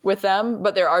with them,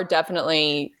 but there are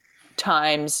definitely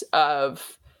times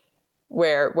of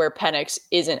where Penix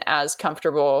isn't as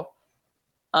comfortable.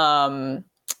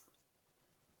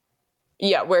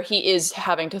 Where he is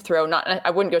having to throw, I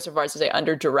wouldn't go so far as to say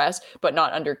under duress, but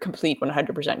not under complete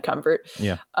 100% comfort.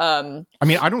 Yeah. I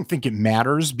mean, I don't think it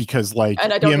matters because like,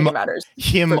 and I don't think it matters.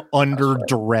 Him under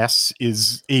duress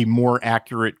is a more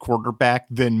accurate quarterback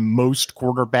than most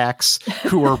quarterbacks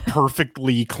who are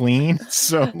perfectly clean.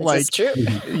 So like, true.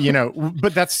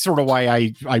 But that's sort of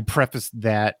why I prefaced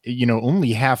that,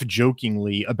 only half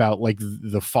jokingly about like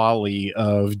the folly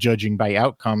of judging by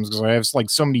outcomes, because I have like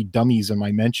so many dummies in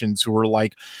my mentions who are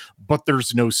like, but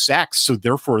there's no sacks, so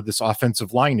therefore this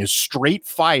offensive line is straight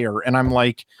fire. And I'm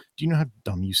like, do you know how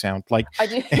dumb you sound? Like, I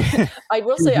do. I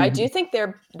will say, I do think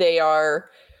they are.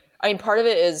 I mean, part of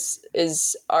it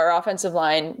is our offensive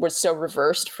line was so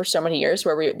reversed for so many years,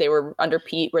 where they were under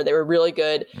Pete, where they were really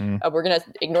good. We're gonna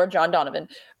ignore John Donovan,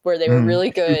 where they were really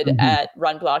good at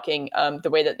run blocking. The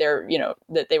way that they're,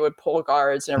 that they would pull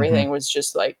guards and everything was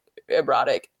just like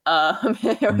erotic.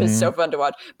 It was so fun to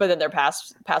watch. But then their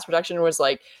pass production was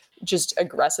like just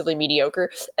aggressively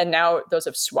mediocre, and now those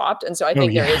have swapped, and so I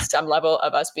think there is some level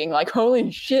of us being like,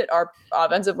 holy shit, our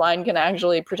offensive line can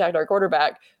actually protect our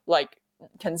quarterback like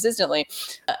consistently.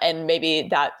 And maybe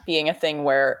that being a thing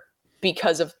where,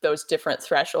 because of those different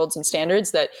thresholds and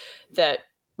standards that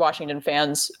Washington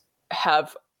fans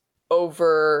have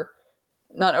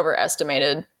not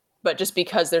overestimated, but just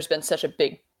because there's been such a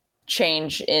big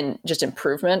change in just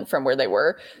improvement from where they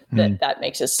were, that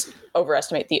makes us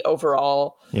overestimate the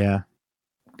overall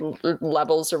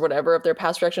levels or whatever of their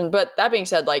pass protection. But that being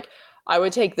said, like, I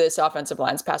would take this offensive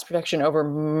line's pass protection over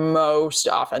most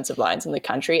offensive lines in the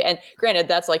country. And granted,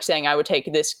 that's like saying I would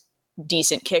take this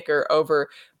decent kicker over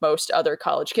most other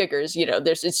college kickers.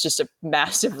 It's just a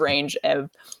massive range of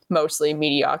mostly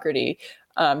mediocrity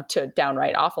to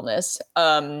downright awfulness.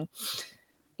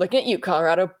 Looking at you,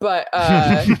 Colorado, but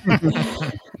I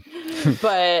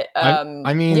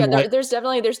mean, there's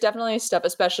definitely stuff,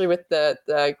 especially with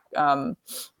the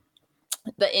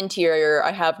interior.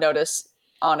 I have noticed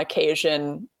on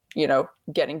occasion,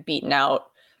 getting beaten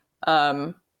out.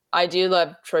 I do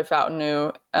love Troy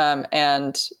Fountainu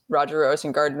and Roger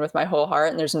Rosengarten with my whole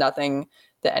heart, and there's nothing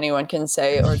that anyone can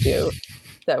say or do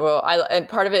that will. And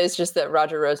part of it is just that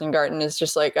Roger Rosengarten is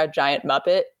just like a giant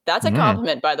Muppet. That's a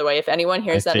compliment, by the way. If anyone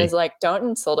hears that and is like, don't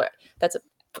insult her, that's a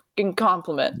fucking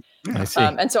compliment. I see.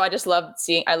 And so I just love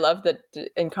seeing. I love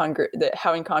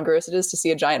how incongruous it is to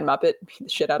see a giant Muppet beat the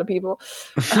shit out of people.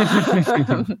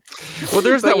 Well,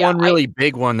 there's that one really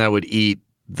big one that would eat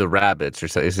the rabbits, or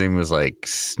something. His name was like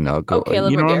Snuggle. Oh,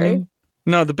 Caleb or Gary? I mean?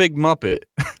 No, the big Muppet.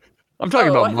 I'm talking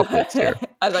about Muppets here.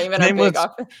 I thought you meant a big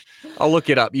I'll look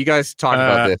it up. You guys talk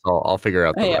about this. I'll figure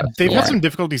out the rest. They've had some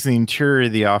difficulties in the interior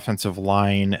of the offensive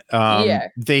line.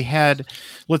 They had,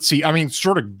 let's see, I mean,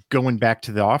 sort of going back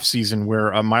to the offseason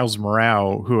where Miles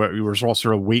Morale, who we were all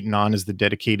sort of waiting on as the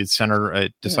dedicated center,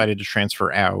 decided to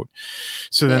transfer out.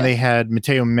 So then they had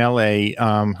Mateo Mele,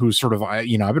 who's sort of, I've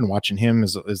been watching him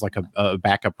as like a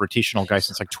backup rotational guy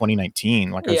since like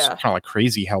 2019. Like, it's kind of like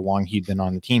crazy how long he'd been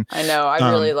on the team. I know.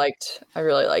 I really liked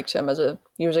him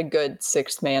he was a good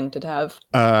sixth man to have.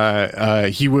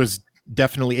 He was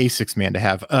definitely a sixth man to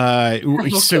have.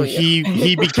 So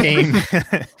he became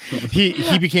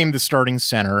he became the starting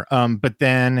center. But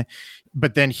then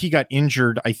he got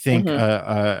injured, I think,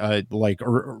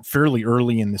 fairly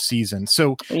early in the season.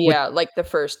 So like the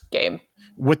first game.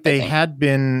 What they had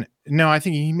been. No, I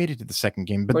think he made it to the second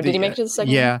game. But did he make it to the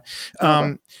second game?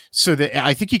 Yeah. So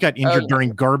I think he got injured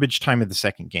during garbage time of the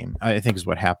second game, I think is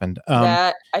what happened.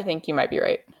 That I think you might be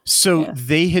right. So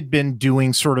they had been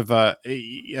doing sort of a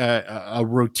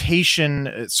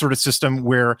rotation sort of system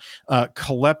where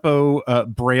Kalepo,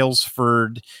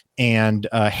 Brailsford, and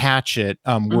Hatchet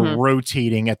were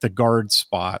rotating at the guard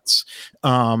spots.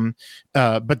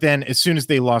 But then as soon as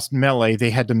they lost Mele, they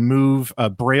had to move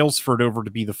Brailsford over to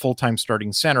be the full-time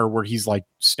starting center, where he's like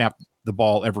snapped the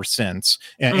ball ever since.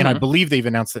 And I believe they've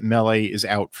announced that Mele is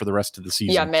out for the rest of the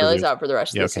season. Yeah, Mele's out for the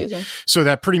rest of the season. So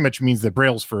that pretty much means that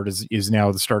Brailsford is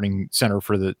now the starting center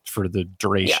for the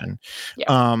duration.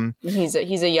 Yeah. He's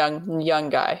a young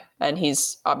guy, and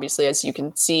he's obviously, as you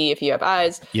can see if you have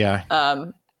eyes. Yeah.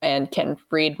 And can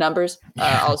read numbers.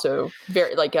 Also,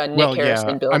 very like a Nick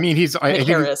Harrison build. I mean, he's like a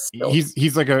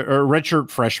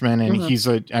redshirt freshman, and he's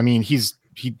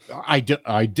I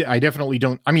definitely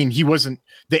don't. I mean, he wasn't.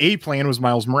 The A plan was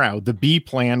Miles Morale. The B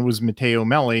plan was Matteo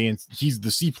Meli, and he's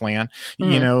the C plan.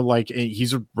 You know, like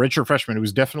he's a redshirt freshman. It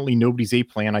was definitely nobody's A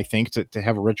plan, I think, to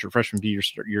have a redshirt freshman be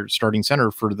your starting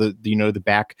center for the the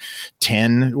back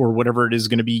 10 or whatever it is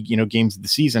going to be, games of the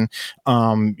season.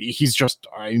 He's just,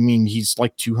 I mean, he's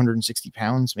like 260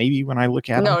 pounds maybe when I look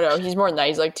at him. No, he's more than that.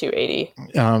 He's like 280.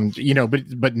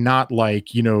 But not like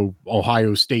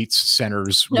Ohio State's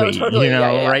centers weight, totally.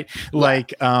 right? Yeah.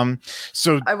 Like,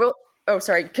 so I will. Oh,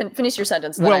 sorry. Finish your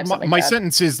sentence. Well, my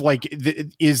sentence is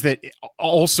is that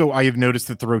also I have noticed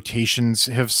that the rotations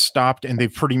have stopped and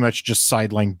they've pretty much just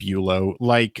sidelined Bulow,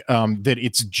 that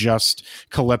it's just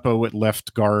Kalepo at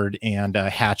left guard and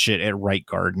Hatchet at right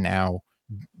guard now.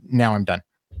 Now I'm done.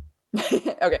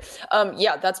 Okay.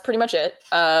 Yeah, that's pretty much it.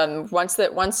 Once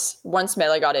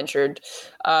Mele got injured,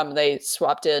 they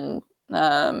swapped in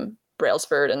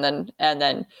Brailsford and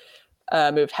then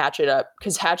moved Hatchet up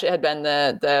because Hatchet had been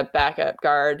the backup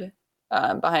guard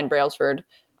behind Brailsford.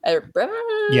 Yeah,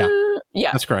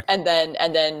 that's correct. And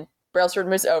then Brailsford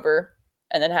moves over,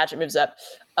 and then Hatchet moves up.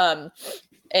 And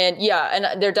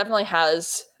there definitely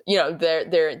has,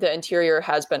 the interior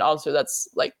has been also, that's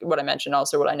like what I mentioned,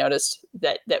 also what I noticed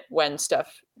that when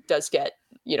stuff does get,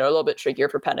 a little bit trickier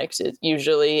for Penix, it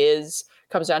usually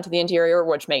comes down to the interior,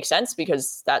 which makes sense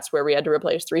because that's where we had to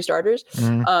replace 3 starters.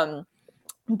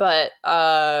 But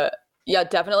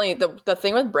definitely the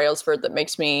thing with Brailsford that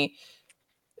makes me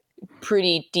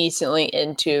pretty decently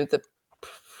into the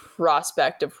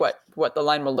prospect of what the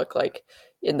line will look like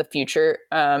in the future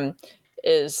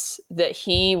is that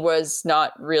he was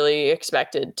not really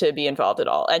expected to be involved at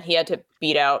all. And he had to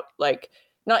beat out, I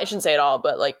shouldn't say at all,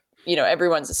 but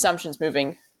everyone's assumptions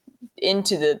moving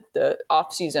into the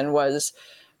off season was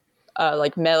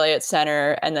Mele at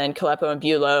center and then Kalepo and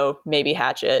Bulow, maybe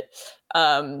Hatchet.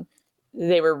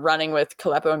 They were running with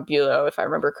Kalepo and Bulow, if I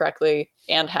remember correctly,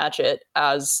 and Hatchet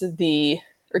as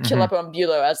Kalepo and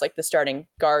Bulow as the starting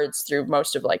guards through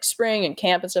most of spring and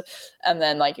camp and stuff. And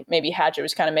then maybe Hatchet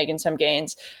was kind of making some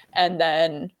gains. And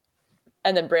then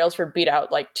Brailsford beat out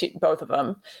both of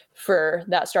them for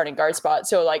that starting guard spot.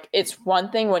 So it's one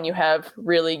thing when you have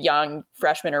really young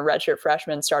freshmen or redshirt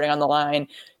freshmen starting on the line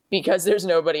because there's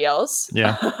nobody else.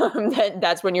 Yeah.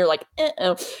 That's when you're like,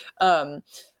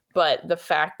 but the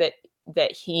fact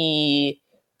that he,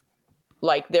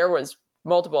 there was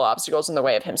multiple obstacles in the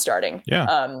way of him starting.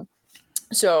 Yeah.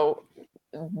 So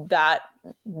that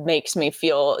makes me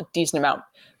feel a decent amount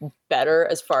better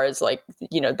as far as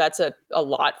that's a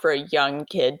lot for a young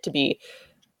kid to be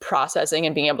processing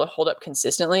and being able to hold up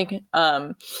consistently.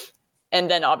 And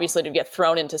then obviously to get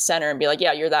thrown into center and be like,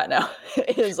 yeah, you're that now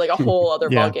is a whole other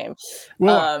ball game.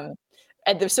 Well,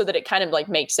 so that it kind of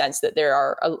makes sense that there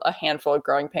are a handful of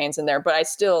growing pains in there. But I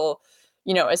still,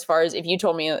 as far as if you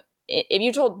told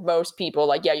most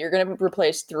people, you're going to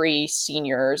replace 3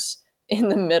 seniors in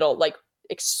the middle,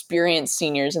 experienced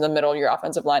seniors in the middle of your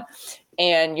offensive line,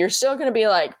 and you're still going to be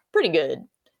pretty good.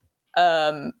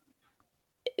 That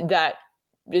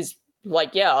is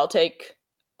I'll take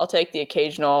the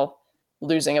occasional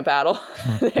losing a battle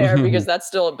there because that's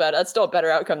still a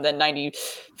better outcome than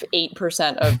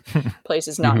 98% of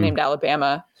places not named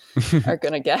Alabama are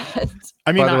going to get.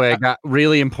 I mean, by the way, I got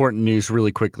really important news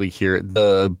really quickly here.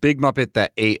 The big Muppet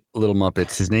that ate little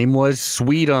Muppets, his name was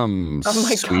Sweetums. Oh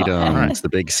my God. It's the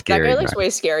big scary guy. That guy looks way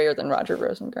scarier than Roger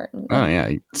Rosengarten. Oh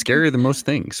yeah, scarier than most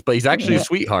things. But he's actually a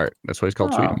sweetheart. That's why he's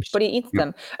called Sweetums. But he eats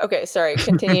them. Okay, sorry,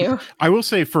 continue. I will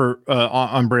say for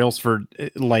on Brailsford,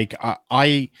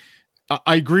 I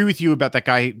agree with you about that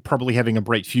guy probably having a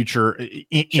bright future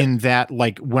in that,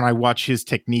 when I watch his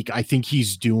technique, I think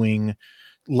he's doing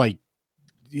I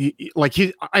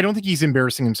don't think he's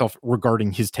embarrassing himself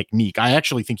regarding his technique. I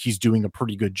actually think he's doing a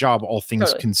pretty good job, all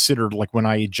things considered. When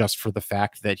I adjust for the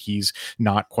fact that he's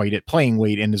not quite at playing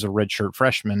weight and is a redshirt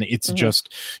freshman, it's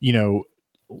just,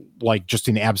 just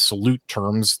in absolute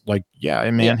terms,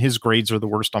 his grades are the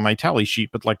worst on my tally sheet,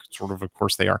 but of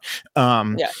course they are.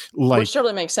 Which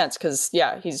totally makes sense because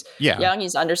he's young,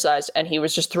 he's undersized, and he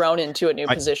was just thrown into a new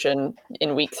position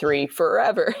in week 3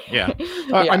 forever.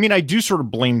 I mean, I do sort of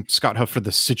blame Scott Huff for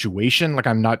the situation.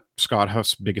 I'm not Scott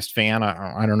Huff's biggest fan.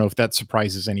 I don't know if that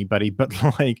surprises anybody, but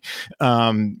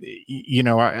I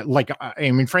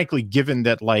mean, frankly, given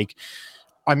that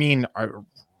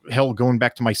hell, going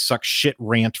back to my suck shit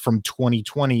rant from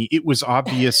 2020, it was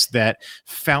obvious that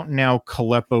Fountainow,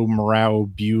 Kalepo,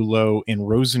 Morao, Bulow, and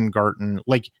Rosengarten,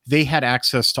 they had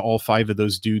access to all 5 of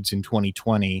those dudes in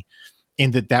 2020.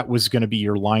 and that was going to be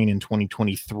your line in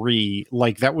 2023.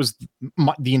 Like that was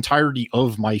the entirety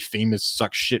of my famous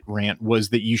suck shit rant, was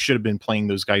that you should have been playing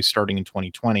those guys starting in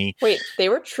 2020. Wait, they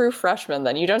were true freshmen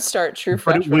then. You don't start true But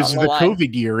freshmen it was on the line.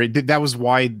 COVID year. That was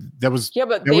why. That was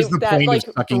but that was the that point like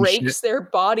of sucking breaks shit. their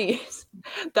bodies.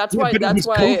 That's Yeah, why. but That's it was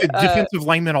why COVID. Defensive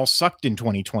linemen all sucked in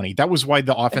 2020. That was why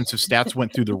the offensive stats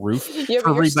went through the roof. Yeah, for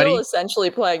but you're still everybody. essentially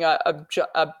playing a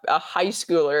high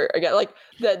schooler again. Like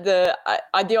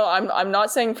I'm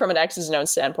not saying from an X's and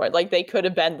O's standpoint. Like they could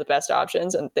have been the best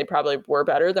options, and they probably were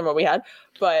better than what we had.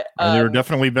 But They were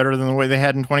definitely better than the way they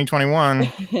had in 2021.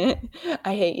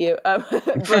 I hate you.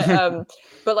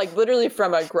 But like literally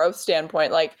from a growth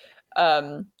standpoint, like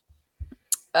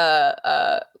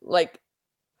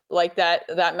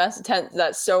that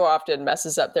so often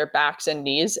messes up their backs and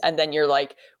knees, and then you're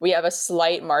like, we have a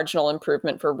slight marginal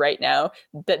improvement for right now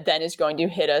that then is going to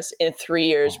hit us in 3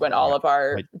 years when all of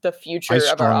the future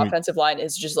of our offensive line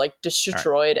is just like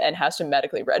destroyed and has to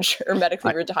medically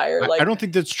retire. Like I don't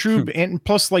think that's true. And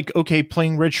plus, like, okay,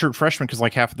 playing redshirt freshmen, because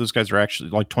like half of those guys are actually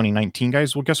like 2019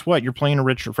 guys. Well, guess what? You're playing a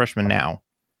redshirt freshman now.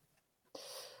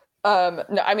 No,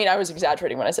 I mean, I was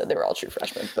exaggerating when I said they were all true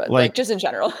freshmen, but like just in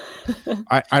general.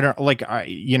 I don't like,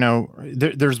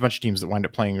 there's a bunch of teams that wind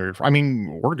up playing. I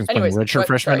mean, Oregon's playing redshirt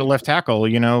freshman at left tackle,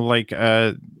 like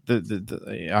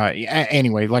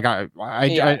anyway, like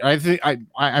I think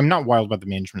I'm not wild about the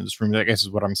management of this room, I guess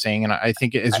is what I'm saying. And I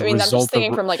think as a result, I'm just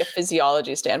thinking from like a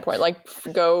physiology standpoint, like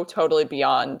go totally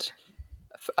beyond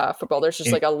football. There's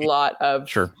just like a lot of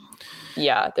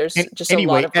there's just a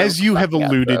lot of as you have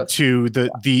alluded to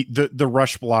the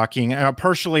rush blocking,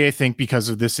 partially I think because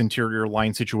of this interior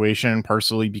line situation, and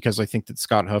partially because I think that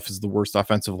Scott Huff is the worst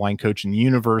offensive line coach in the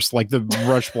universe. Like the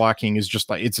rush blocking is just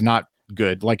like, it's not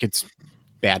good. Like it's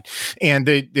bad, and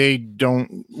they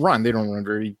don't run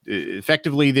very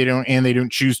effectively. They don't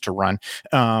choose to run.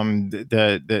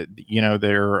 They're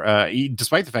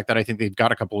despite the fact that I think they've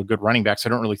got a couple of good running backs, I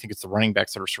don't really think it's the running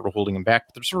backs that are sort of holding them back.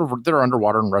 They're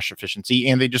underwater in rush efficiency,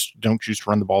 and they just don't choose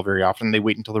to run the ball very often. They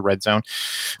wait until the red zone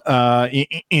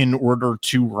in order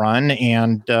to run,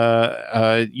 and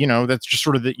that's just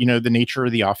sort of the nature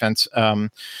of the offense right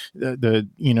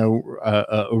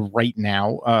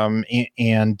now,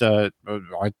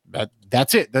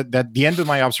 that's it. That the end of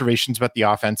my observations about the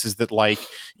offense is that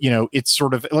it's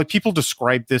sort of like people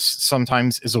describe this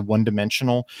sometimes as a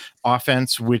one-dimensional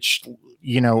offense, which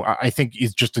I think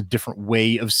is just a different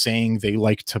way of saying they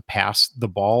like to pass the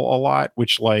ball a lot,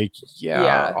 which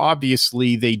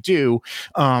obviously they do.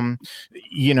 I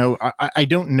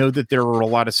don't know that there are a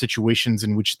lot of situations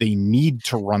in which they need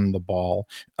to run the ball.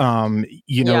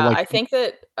 I think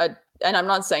that, and I'm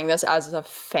not saying this as a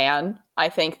fan, I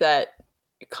think that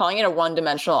calling it a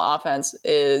one-dimensional offense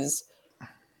is,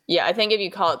 I think if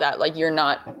you call it that, like you're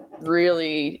not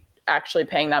really actually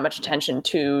paying that much attention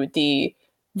to the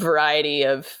variety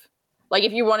of, like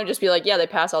if you want to just be like, they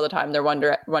pass all the time, they're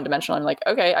one-dimensional. I'm like,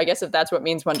 okay, I guess if that's what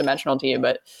means one-dimensional to you,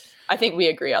 but I think we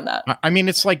agree on that. I mean,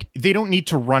 it's like they don't need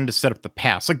to run to set up the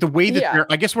pass. Like the way that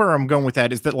I guess where I'm going with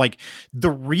that is that like the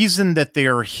reason that they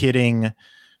are hitting,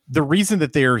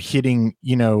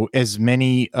 as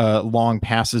many long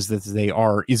passes as they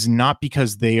are is not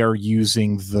because they are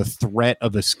using the threat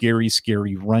of a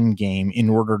scary run game in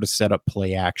order to set up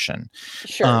play action.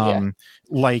 Sure. And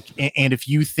if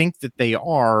you think that they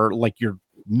are, like, you're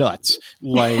nuts.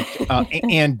 Like,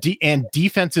 and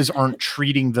defenses aren't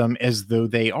treating them as though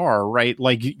they are, right?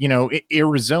 Like,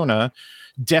 Arizona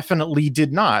definitely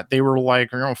did not. They were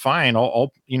like, fine,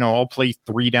 I'll play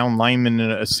 3 down linemen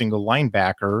and a single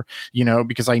linebacker,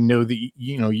 because I know that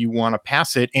you want to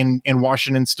pass it, and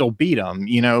Washington still beat them,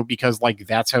 because like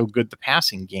that's how good the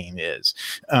passing game is.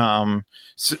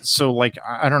 So like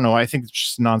I don't know. I think it's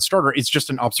just non-starter. It's just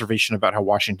an observation about how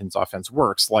Washington's offense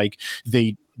works. Like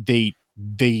they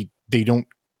don't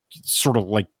sort of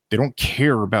like. They don't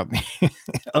care about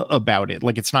about it.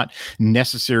 Like it's not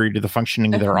necessary to the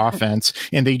functioning of their offense,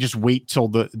 and they just wait till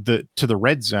the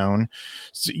red zone,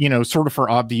 sort of for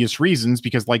obvious reasons,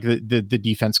 because like the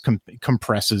defense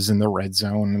compresses in the red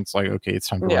zone, and it's like, okay, it's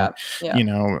time to run.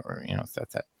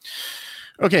 That's that.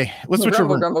 Okay, let's switch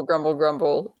over.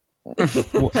 Grumble.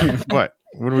 What?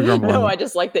 What are we grumbling? No, I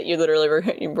just like that you literally were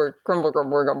grumble.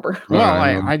 Well,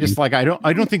 I just like I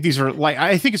don't think these are like,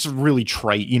 I think it's really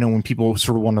trite, when people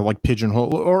sort of want to like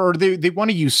pigeonhole, or they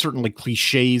want to use certain like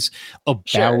cliches about.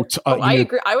 Sure. I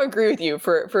agree. I would agree with you.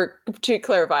 For to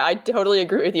clarify, I totally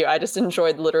agree with you. I just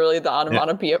enjoyed literally the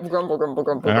onomatopoeia of grumble. All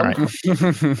right.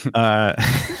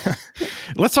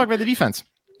 Let's talk about the defense.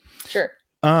 Sure.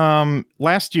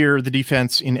 Last year the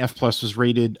defense in F+ was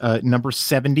rated number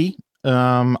 70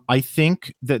 I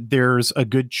think that there's a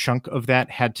good chunk of that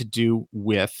had to do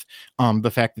with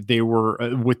the fact that they were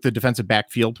with the defensive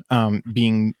backfield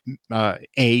being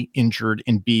A, injured,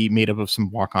 and B, made up of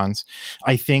some walk-ons.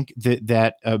 I think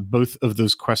that both of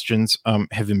those questions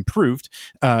have improved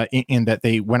in that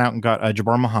they went out and got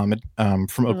Jabbar Muhammad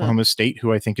from Oklahoma State,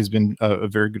 who I think has been a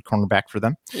very good cornerback for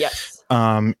them. Yes.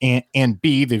 And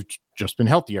B, they've just been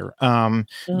healthier.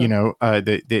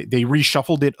 They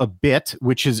reshuffled it a bit,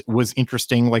 which was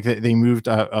interesting. Like they moved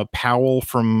Powell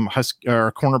from Husky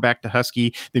or cornerback to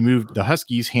Husky. They moved the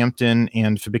Huskies, Hampton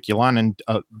and Fabiculanen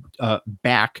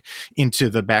back into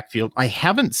the backfield. I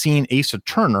haven't seen Asa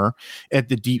Turner at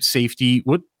the deep safety.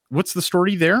 What's the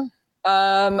story there?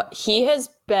 He has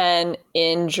been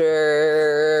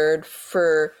injured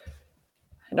for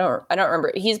I don't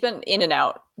remember. He's been in and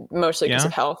out mostly because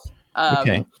of health.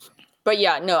 Okay. But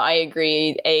yeah, no, I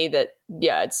agree.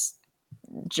 It's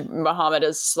Muhammad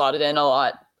has slotted in a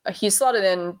lot. He's slotted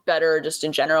in better just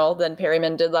in general than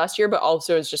Perryman did last year, but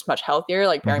also is just much healthier.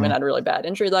 Like Perryman had a really bad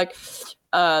injury, but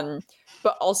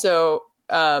also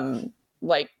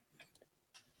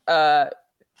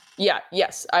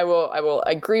yes, I will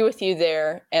agree with you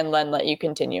there, and then let you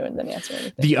continue and then answer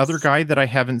anything. The other guy that I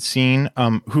haven't seen,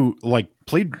 who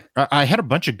played, I had a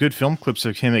bunch of good film clips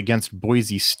of him against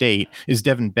Boise State, is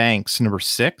Devin Banks, number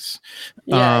 6.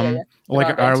 Yeah.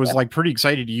 I was pretty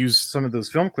excited to use some of those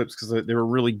film clips because they were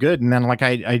really good, and then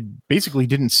I basically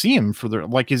didn't see him for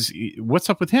what's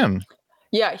up with him?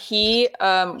 Yeah, he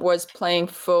was playing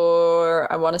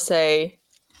for, I want to say,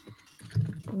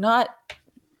 not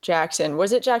Jackson.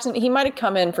 Was it Jackson? He might have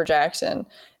come in for Jackson.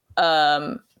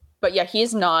 But yeah,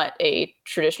 he's not a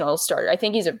traditional starter. I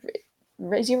think is he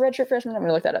a redshirt freshman? I'm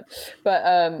gonna look that up.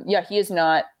 But yeah, he is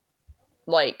not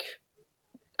like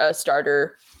a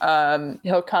starter.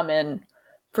 He'll come in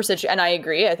for such, and I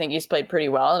agree. I think he's played pretty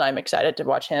well, and I'm excited to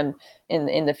watch him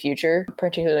in the future,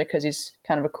 particularly because he's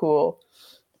kind of a cool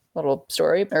little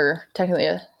story, or technically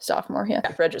a sophomore. Yeah,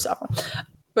 redshirt sophomore.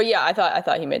 But yeah, I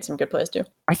thought he made some good plays too.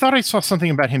 I thought I saw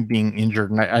something about him being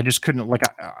injured, and I just couldn't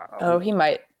he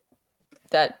might.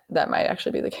 That might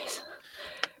actually be the case.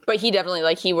 But he definitely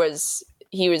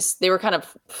they were kind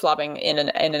of flopping in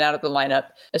and out of the lineup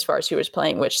as far as who was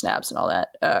playing which snaps and all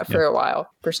that for a while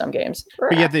for some games.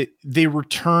 But yeah, they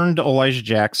returned Elijah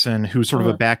Jackson, who was sort of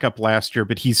a backup last year,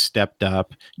 but he's stepped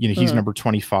up. He's number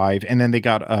 25. And then they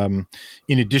got,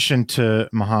 in addition to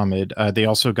Muhammad, they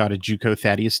also got a JUCO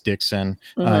Thaddeus Dixon,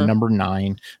 number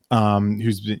 9,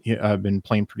 who's been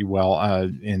playing pretty well.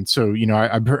 And so,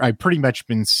 I've pretty much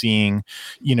been seeing,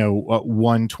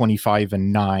 125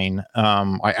 and 9.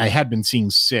 I had been seeing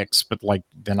 6, but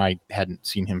then I hadn't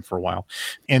seen him for a while.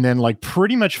 And then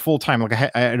pretty much full time.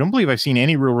 I don't believe I've seen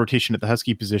any real rotation at the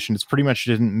Husky position. It's pretty much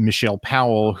Michelle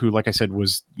Powell, who, like I said,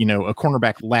 was, a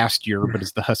cornerback last year, but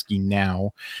is the Husky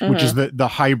now, which is the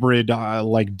hybrid,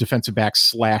 defensive back /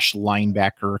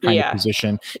 linebacker kind of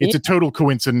position. It's a total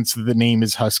coincidence that the name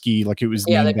is Husky. It was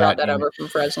named they brought that over from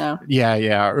Fresno.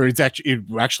 Yeah. Or it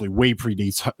actually way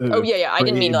predates. I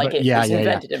didn't mean it was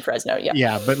invented in Fresno.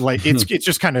 Yeah, but it's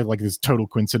just kind of this total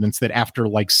coincidence that after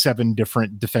 7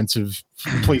 different defensive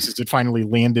places, it finally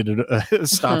landed at a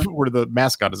stop where the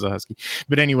mascot is a Husky.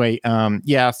 But anyway,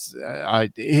 yes.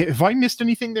 Have I missed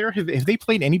anything there? Have they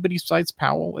played anybody besides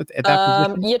Powell at that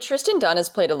position? Yeah, Tristan Dunn has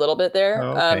played a little bit there,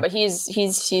 but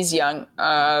he's young.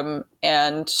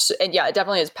 And yeah, it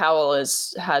definitely is. Powell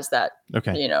has that,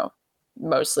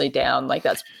 mostly down.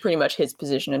 That's pretty much his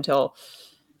position until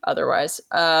otherwise.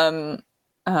 Obviously.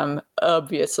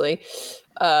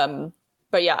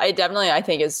 But yeah, I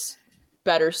think is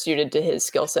better suited to his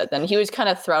skill set than he was kind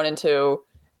of thrown into.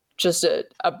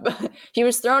 He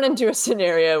was thrown into a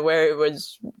scenario where it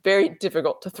was very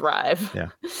difficult to thrive. Yeah.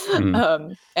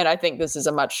 And I think this is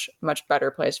a much, much better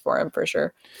place for him for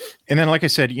sure. And then, like I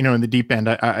said, in the deep end,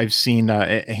 I've seen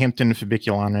Hampton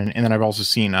Fabiculanen, and then I've also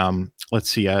seen, a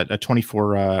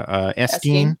 24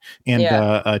 Esteen and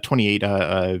a 28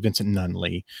 Vincent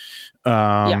Nunley.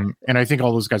 And I think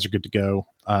all those guys are good to go.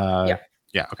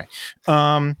 Yeah. Okay.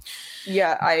 I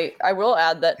will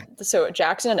add that. So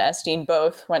Jackson and Esteen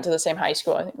both went to the same high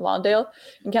school, I think Lawndale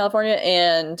in California.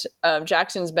 And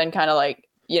Jackson's been kind of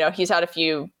he's had a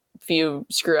few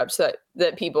screw ups that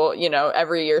people,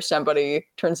 every year somebody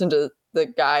turns into the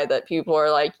guy that people are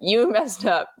like, you messed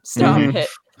up, stop it.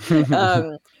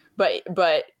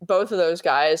 But both of those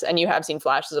guys, and you have seen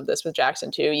flashes of this with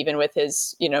Jackson too, even with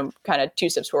his, kind of 2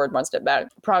 steps forward, 1 step back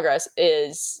progress,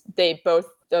 is they both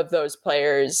of those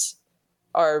players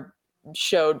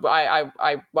showed.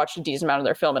 I watched a decent amount of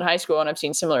their film in high school, and I've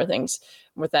seen similar things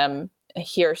with them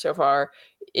here so far.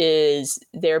 Is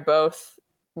they're both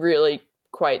really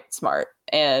quite smart,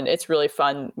 and it's really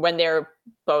fun when they're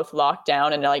both locked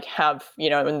down and like have,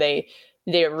 when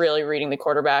they're really reading the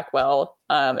quarterback well,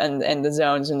 and the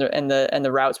zones and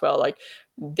the routes well. Like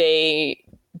they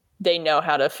know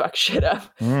how to fuck shit up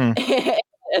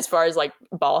as far as like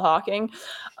ball hawking,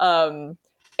 and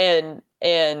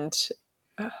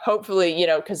hopefully,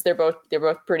 because they're both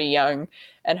pretty young,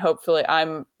 and hopefully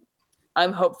I'm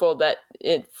hopeful that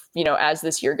it, as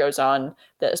this year goes on,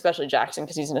 that especially Jackson,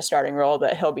 because he's in a starting role,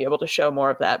 that he'll be able to show more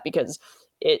of that, because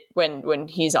when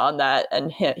he's on that,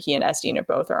 and he and Esteen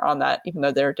both are on that, even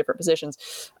though they're different positions,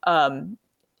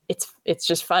 it's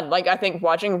just fun. Like, I think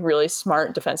watching really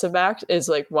smart defensive backs is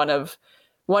like one of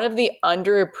the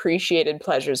underappreciated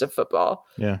pleasures of football.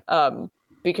 Yeah.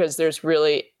 Because there's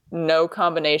really no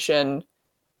combination.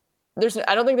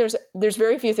 I don't think there's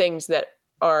very few things that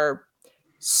are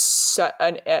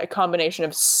a combination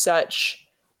of such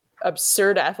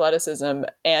absurd athleticism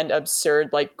and absurd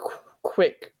like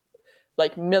quick,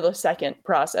 like millisecond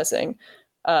processing.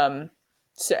 So,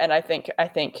 and I think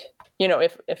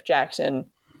if Jackson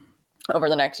over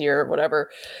the next year or whatever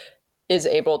is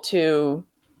able to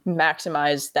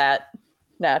maximize that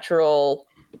natural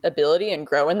ability and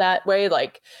grow in that way,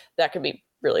 like that could be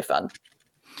really fun.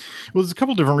 Well, there's a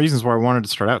couple different reasons why I wanted to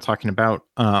start out talking about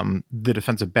the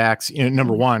defensive backs.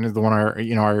 Number one is the one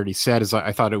I already said, is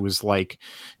I thought it was like,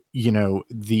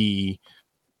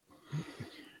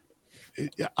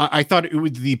 I thought it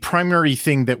was the primary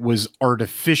thing that was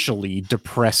artificially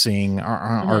depressing.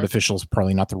 Artificial is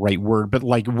probably not the right word, but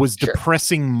like was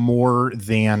depressing more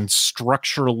than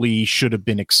structurally should have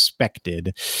been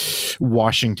expected.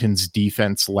 Washington's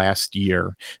defense last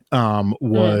year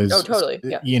was totally.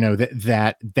 Yeah.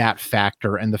 that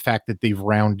factor, and the fact that they've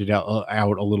rounded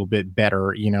out a little bit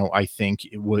better, I think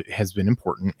has been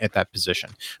important at that position,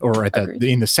 or at that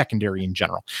in the secondary in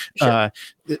general. Sure.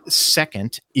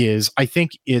 Second is, I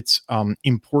think it's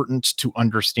important to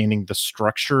understanding the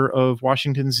structure of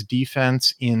Washington's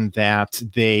defense, in that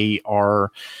this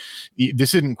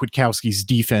isn't Kwiatkowski's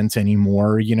defense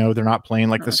anymore. They're not playing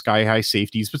like the sky high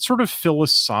safeties, but sort of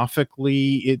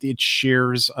philosophically it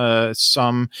shares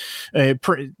some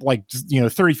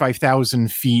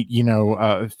 35,000 feet,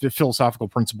 philosophical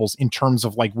principles in terms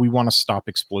of like, we want to stop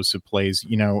explosive plays,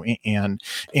 and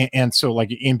so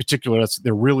like in particular,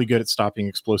 they're really good at stopping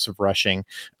explosive rushing,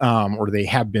 or they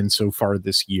have been so far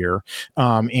this year.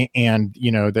 And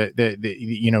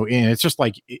it's just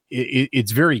like,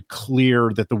 it's very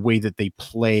clear that the way that they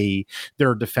play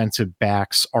their defensive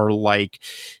backs are like,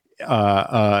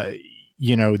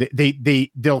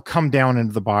 they'll come down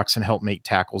into the box and help make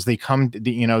tackles. They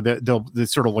they'll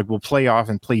sort of like will play off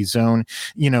and play zone,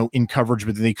 in coverage,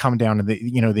 but they come down and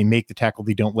they make the tackle.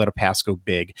 They don't let a pass go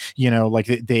big, like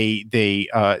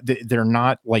they're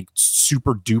not like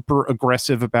super duper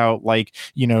aggressive about like,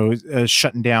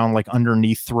 shutting down like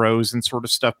underneath throws and sort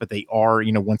of stuff, but they are,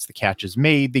 once the catch is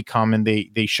made, they come and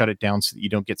they shut it down so that you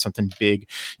don't get something big,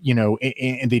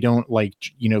 and they don't like,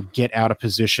 get out of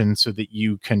position so that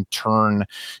you can turn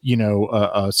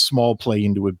a small play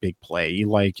into a big play,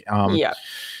 like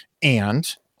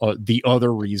and the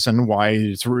other reason why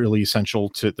it's really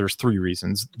essential there's three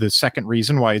reasons. The second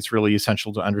reason why it's really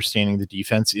essential to understanding the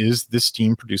defense is this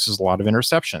team produces a lot of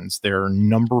interceptions. They're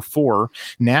number 4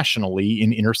 nationally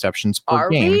in interceptions per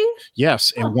game.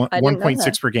 Yes, and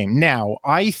 1.6 per game. Now,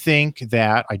 I think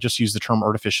that I just used the term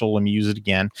artificial. Let me use it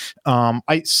again.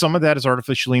 Some of that is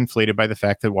artificially inflated by the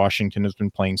fact that Washington has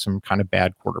been playing some kind of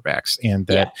bad quarterbacks, and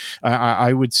that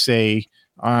I would say,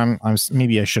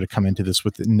 maybe I should have come into this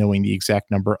with knowing the exact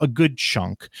number. A good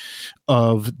chunk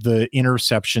of the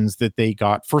interceptions that they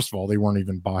got, first of all, they weren't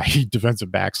even by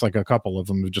defensive backs. Like a couple of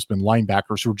them have just been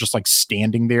linebackers who were just like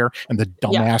standing there, and the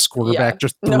dumbass quarterback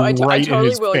just threw right in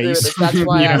his face. That's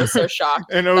why I was so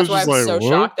shocked. And that's why I was so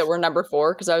shocked that we're number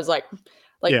 4, because I was like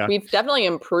we've definitely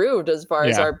improved as far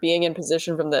as our being in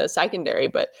position from the secondary,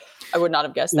 but I would not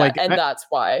have guessed that, and that's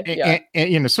why.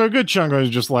 And so a good chunk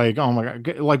was just like, oh my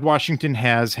god, like Washington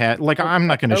has had, like, I'm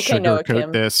not going to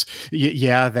sugarcoat this,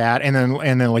 that, and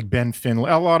then like Ben Finley,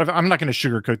 a lot of, I'm not going to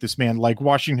sugarcoat this, man. Like,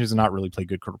 Washington has not really played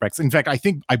good quarterbacks. In fact, I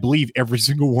believe every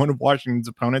single one of Washington's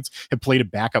opponents have played a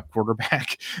backup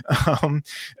quarterback,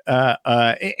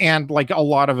 and like a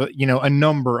lot of a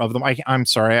number of them. I'm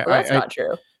sorry, that's not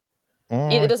true.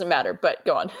 It doesn't matter, but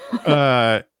go on.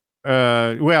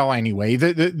 Well, anyway,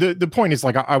 the point is,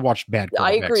 like, I watched bad quarterbacks.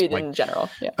 I agree like, in general.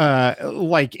 Yeah.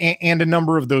 Like, and a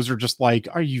number of those are just like,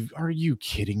 are you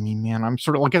kidding me, man? I'm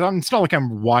sort of like, it's not like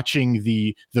I'm watching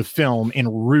the film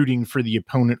and rooting for the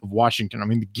opponent of Washington. I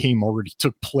mean, the game already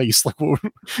took place, like,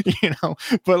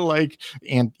 but like,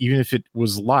 and even if it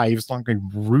was live, it's not like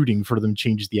rooting for them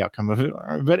changes the outcome of it.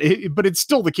 But it's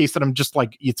still the case that I'm just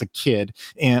like, it's a kid,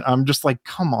 and I'm just like,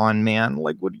 come on, man,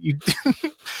 like, what do you do?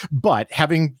 But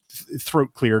having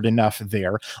throat cleared enough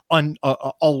there on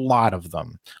a lot of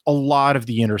them, a lot of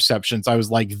the interceptions, I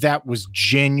was like, that was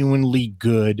genuinely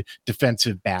good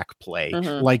defensive back play.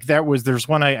 Like, there's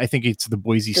one, I think it's the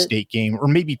Boise State game, or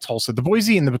maybe Tulsa. The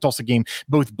Boise and the Tulsa game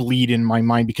both bleed in my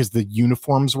mind because the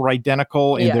uniforms were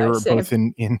identical, and they were both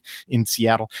in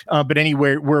Seattle. But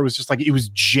anyway, where it was just like, it was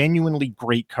genuinely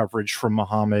great coverage from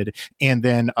Muhammad, and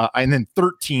then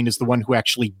 13 is the one who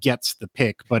actually gets the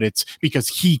pick, but it's because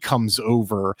he comes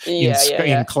over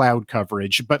in cloud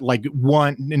coverage. But like,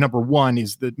 number one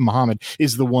is that Muhammad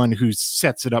is the one who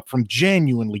sets it up from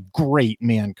genuinely great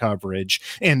man coverage,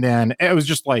 and then it was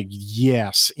just like,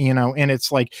 yes, and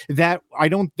it's like that.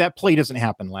 That play doesn't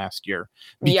happen last year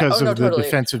because of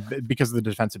the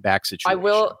defensive back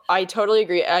situation. I totally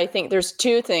agree. I think there's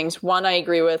two things. One I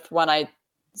agree with, one I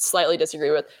slightly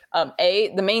disagree with.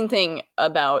 The main thing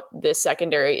about this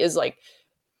secondary is like,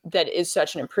 that is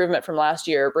such an improvement from last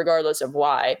year, regardless of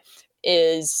why,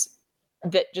 is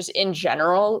that just in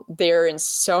general, they're in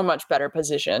so much better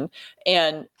position.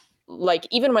 And like,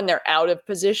 even when they're out of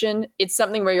position, it's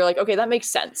something where you're like, okay, that makes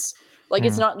sense. Like,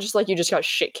 it's not just like you just got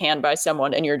shit canned by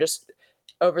someone and you're just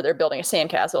over there building a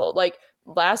sandcastle. Like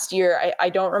last year, I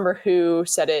don't remember who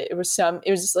said it. It was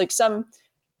just like some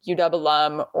UW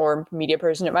alum or media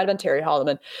person. It might've been Terry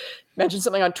Holloman, mentioned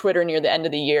something on Twitter near the end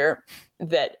of the year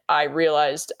that I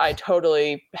realized I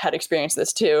totally had experienced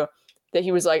this too, that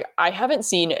he was like, I haven't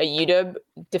seen a UW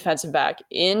defensive back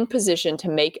in position to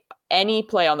make any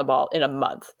play on the ball in a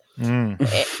month.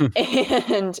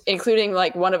 And including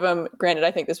like one of them, granted, I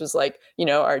think this was like,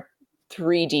 our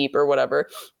 3 deep or whatever,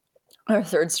 our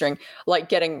third string, like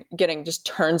getting just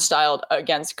turnstiled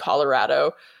against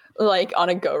Colorado, like on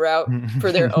a go route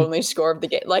for their only score of the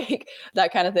game, like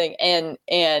that kind of thing. And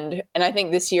I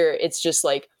think this year it's just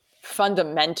like,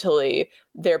 fundamentally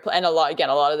and a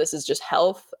lot of this is just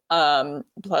health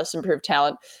plus improved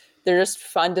talent. They're just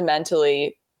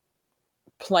fundamentally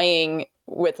playing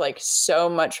with like so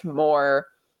much more,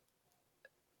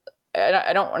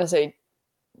 I don't want to say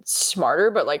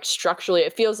smarter, but like structurally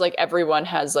it feels like everyone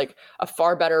has like a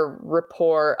far better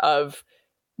rapport of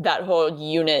that whole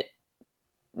unit,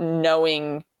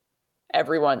 knowing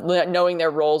everyone, knowing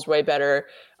their roles way better,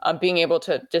 being able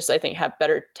to just, I think, have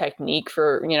better technique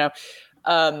for,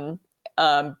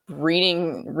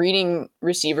 reading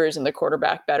receivers and the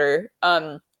quarterback better.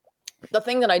 The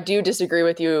thing that I do disagree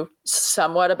with you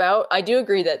somewhat about, I do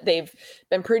agree that they've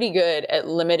been pretty good at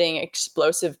limiting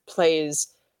explosive plays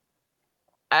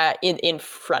in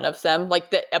front of them,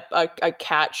 like a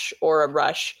catch or a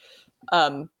rush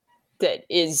that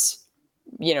is,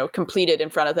 completed in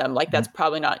front of them. Like that's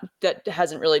probably that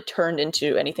hasn't really turned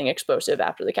into anything explosive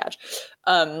after the catch.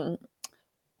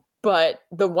 But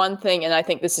the one thing, and I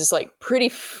think this is like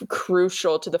pretty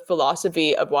crucial to the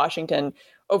philosophy of Washington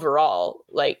overall,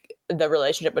 like the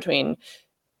relationship between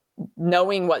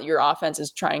knowing what your offense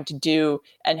is trying to do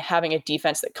and having a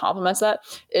defense that complements that,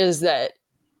 is that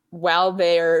while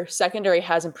their secondary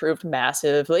has improved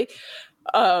massively,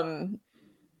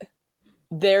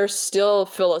 they're still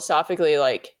philosophically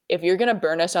like, if you're going to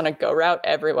burn us on a go route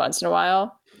every once in a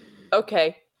while,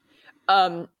 okay.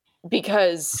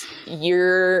 Because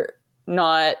you're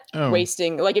not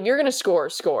wasting, like if you're going to score,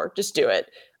 just do it.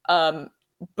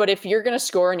 But if you're going to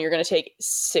score and you're going to take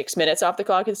 6 minutes off the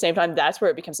clock at the same time, that's where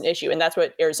it becomes an issue. And that's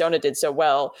what Arizona did so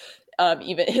well.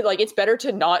 Even like, it's better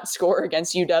to not score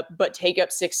against UW, but take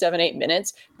up 6, 7, 8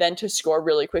 minutes than to score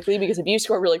really quickly. Because if you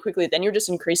score really quickly, then you're just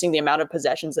increasing the amount of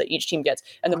possessions that each team gets.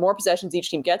 And the more possessions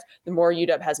each team gets, the more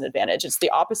UW has an advantage. It's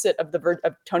the opposite of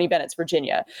of Tony Bennett's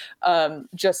Virginia,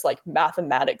 just like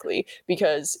mathematically.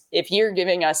 Because if you're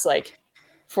giving us like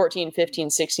 14,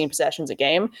 15, 16 possessions a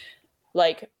game,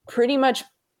 like pretty much,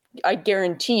 I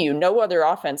guarantee you, no other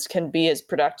offense can be as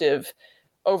productive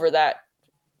over that,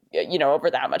 over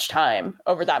that much time,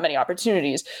 over that many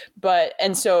opportunities.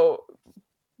 And so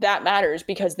that matters,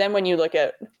 because then when you look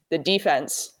at the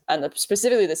defense and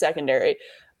specifically the secondary,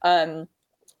 they're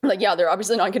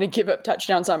obviously not going to give up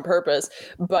touchdowns on purpose,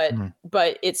 but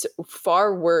it's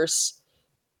far worse.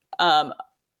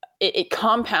 It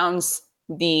compounds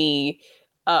the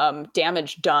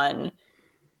damage done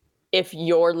if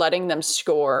you're letting them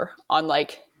score on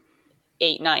like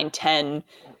 8, 9, 10,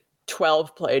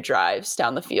 12 play drives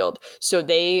down the field. So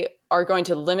they are going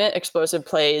to limit explosive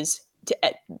plays to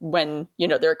when,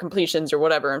 there are completions or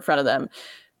whatever in front of them.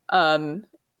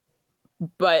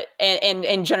 But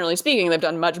and generally speaking, they've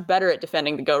done much better at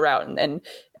defending the go route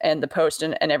and the post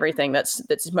and everything that's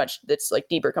like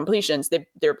deeper completions.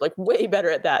 They're like way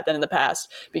better at that than in the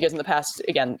past, because in the past,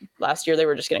 again, last year they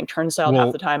were just getting turnstile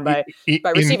half the time by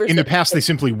receivers. In the past, they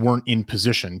simply weren't in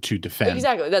position to defend.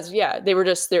 Exactly. They were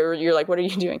just there. You're like, what are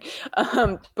you doing?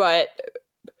 But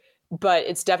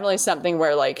it's definitely something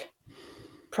where, like,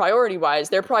 priority wise,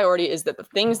 their priority is that the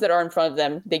things that are in front of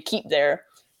them, they keep there.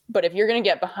 But if you're going to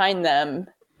get behind them,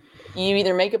 you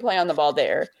either make a play on the ball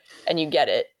there and you get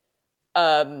it.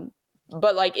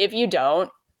 But like, if you don't,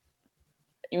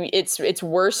 it's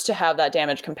worse to have that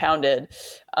damage compounded.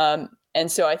 And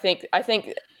so I think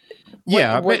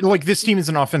but like, this team is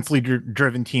an offensively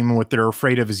driven team, and what they're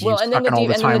afraid of is you sucking all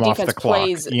the time off the clock.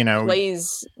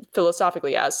 Plays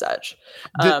philosophically as such.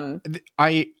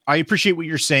 I appreciate what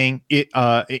you're saying. It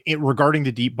regarding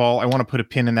the deep ball, I want to put a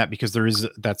pin in that, because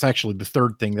that's actually the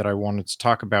third thing that I wanted to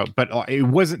talk about. But it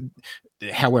wasn't.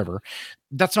 However,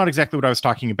 that's not exactly what I was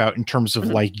talking about in terms of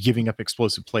like giving up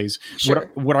explosive plays.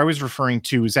 Sure. What I was referring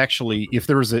to is actually, if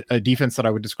there was a defense that I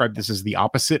would describe this as the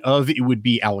opposite of, it would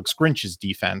be Alex Grinch's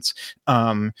defense.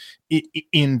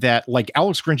 In that, like,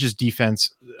 Alex Grinch's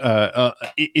defense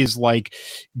is like,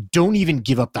 don't even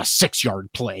give up the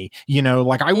 6-yard play.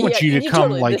 Like, I want you to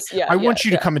come, want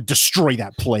you to come and destroy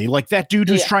that play. Like, that dude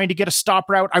who's trying to get a stop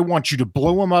route, I want you to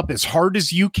blow him up as hard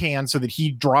as you can so that he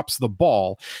drops the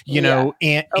ball.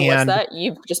 And what's that?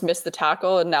 You've just missed the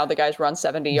tackle, and now the guy's run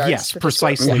 70 yards. Yes,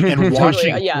 precisely. And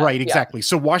Washington, right, exactly.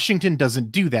 So Washington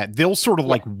doesn't do that. They'll sort of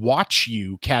like watch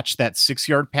you catch that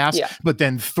 6-yard pass, but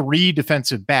then 3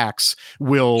 defensive backs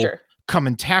will come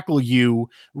and tackle you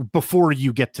before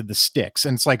you get to the sticks.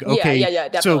 And it's like, okay,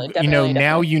 definitely,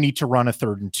 now you need to run a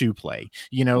 3rd and 2 play.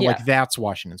 Like, that's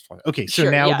Washington's fault. Okay, so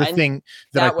now the thing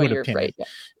that I put a pin in.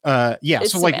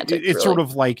 So like, it's really sort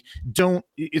of like,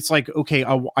 it's like, okay,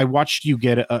 I watched you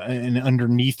get an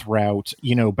underneath route,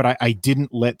 but I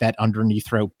didn't let that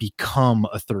underneath route become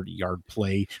a 30-yard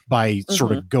play by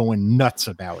sort of going nuts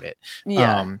about it.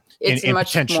 It's and much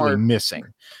potentially more missing.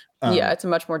 It's a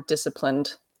much more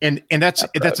disciplined. And that's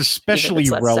especially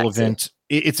relevant.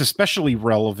 It's especially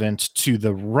relevant to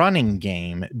the running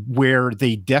game, where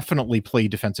they definitely play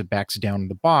defensive backs down in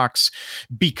the box,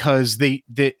 because or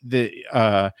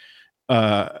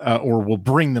will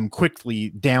bring them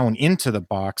quickly down into the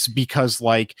box, because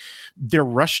like their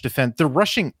rush defense,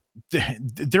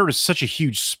 there is such a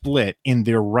huge split in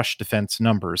their rush defense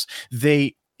numbers.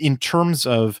 In terms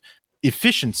of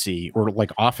efficiency, or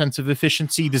like offensive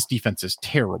efficiency, this defense is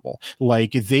terrible.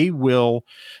 Like, their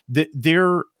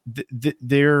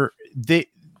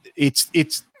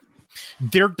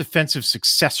defensive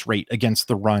success rate against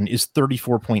the run is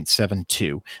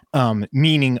 34.72,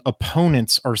 meaning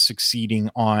opponents are succeeding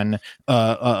on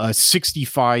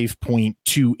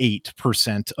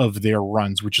 65.28% of their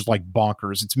runs, which is like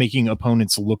bonkers. It's making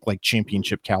opponents look like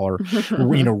championship caliber,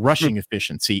 rushing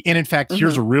efficiency. And in fact,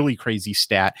 here's a really crazy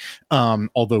stat,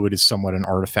 although it is somewhat an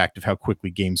artifact of how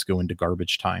quickly games go into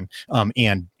garbage time,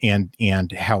 and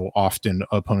how often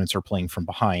opponents are playing from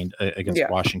behind against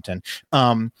Washington.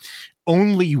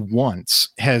 Only once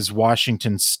has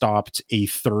Washington stopped a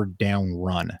 3rd down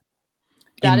run.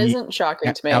 That isn't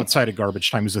shocking to me. Outside of garbage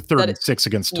time, it was a 3rd and 6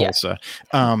 against Tulsa.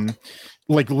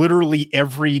 Like, literally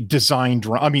every designed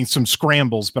run. I mean, some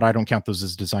scrambles, but I don't count those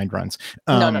as designed runs.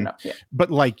 No. Yeah.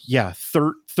 But like,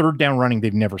 third down running,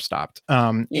 they've never stopped.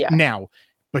 Now,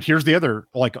 but here's the other,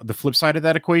 like, the flip side of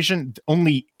that equation.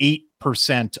 Only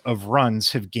 8% of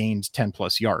runs have gained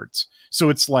 10+ yards. So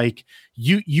it's like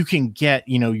you can get,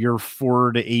 your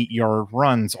 4 to 8 yard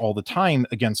runs all the time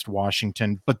against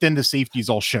Washington, but then the safeties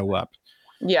all show up.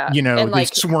 Yeah. And they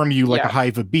swarm you like a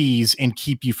hive of bees and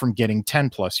keep you from getting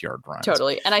 10+ yard runs.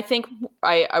 Totally. And I think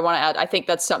I want to add, I think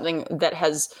that's something that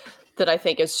I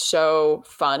think is so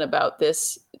fun about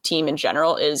this team in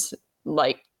general, is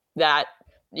like that,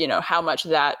 how much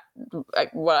that,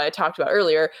 like what I talked about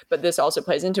earlier, but this also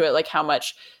plays into it, like how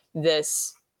much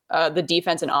this, the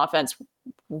defense and offense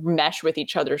mesh with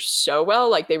each other so well.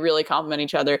 Like, they really complement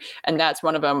each other. And that's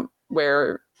one of them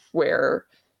where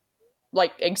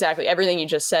like exactly everything you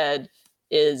just said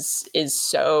is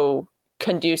so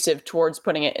conducive towards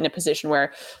putting it in a position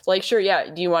where, like, sure, yeah,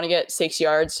 do you want to get 6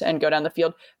 yards and go down the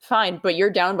field? Fine, but you're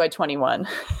down by 21.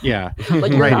 Yeah,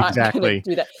 like, you're right, not exactly. going to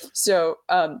do that. So,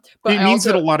 but it means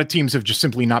that a lot of teams have just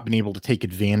simply not been able to take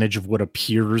advantage of what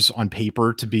appears on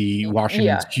paper to be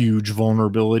Washington's huge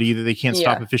vulnerability that they can't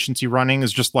stop efficiency running.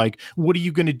 Is just like, what are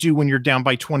you going to do when you're down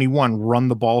by 21? Run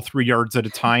the ball 3 yards at a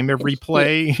time every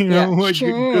play? You know,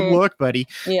 good luck, buddy.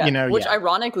 Yeah, you know, which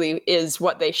ironically is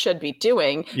what they should be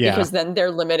doing, because then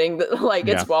they're limiting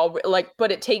it's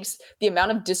but it takes the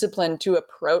amount of discipline to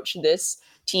approach this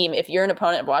team. If you're an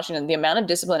opponent of Washington, the amount of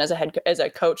discipline as a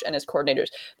coach and as coordinators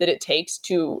that it takes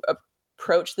to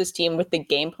approach this team with the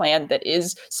game plan that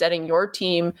is setting your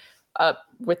team up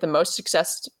with the most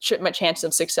chance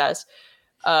of success.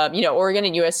 Oregon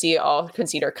and USC all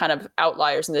consider kind of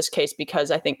outliers in this case,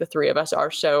 because I think the three of us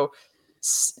are so,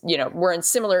 we're in a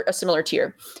similar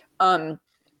tier.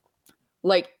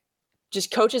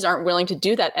 Just coaches aren't willing to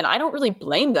do that. And I don't really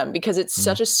blame them, because it's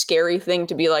such a scary thing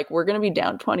to be like, we're going to be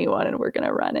down 21 and we're going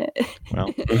to run it,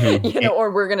 well, or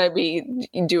we're going to be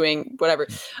doing whatever.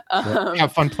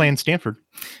 Have fun playing Stanford.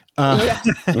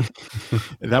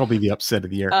 That'll be the upset of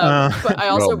the year. But I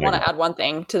also want to add one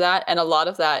thing to that. And a lot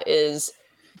of that is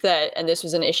that, and this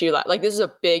was an issue, this is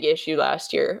a big issue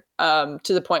last year, to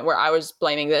the point where I was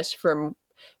blaming this for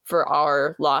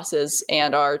our losses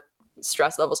and our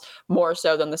stress levels more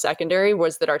so than the secondary,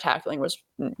 was that our tackling was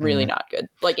really not good.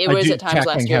 It was at times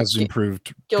last year has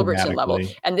improved Gilbertson level,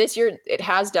 and this year it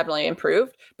has definitely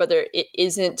improved, but it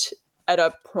isn't at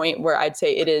a point where I'd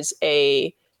say it is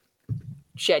a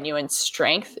genuine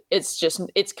strength. It's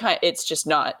just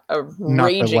not a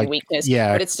raging weakness,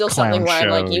 but it's still something where I'm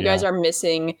like, you guys are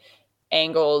missing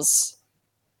angles,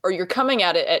 or you're coming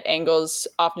at it at angles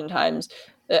oftentimes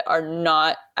that are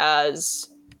not as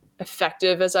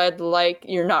effective as I'd like.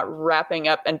 You're not wrapping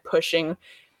up and pushing.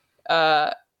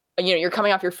 You're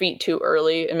coming off your feet too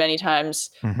early, and many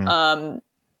times. You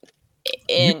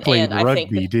played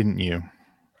rugby, didn't you?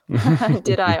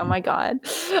 Did I? Oh my God.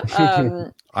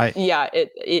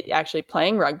 It actually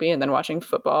playing rugby and then watching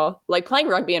football, playing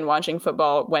rugby and watching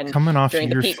football when coming off during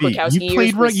your the Pete feet.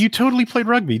 Kwiatkowski You totally played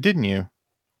rugby, didn't you?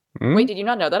 Wait, did you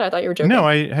not know that? I thought you were joking. No,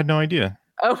 I had no idea.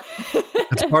 Oh,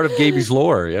 it's part of Gabey's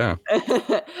lore. Yeah.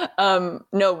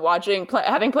 No,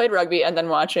 having played rugby and then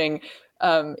watching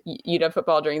UW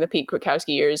football during the Pete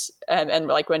Kwiatkowski years, and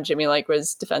when Jimmy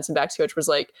was defensive backs coach, was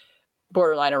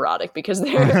borderline erotic, because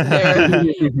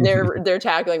their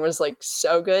tackling was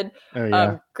so good. Oh,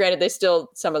 yeah. Granted, they still,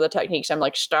 some of the techniques I'm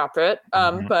like, stop it.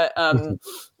 But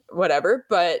whatever.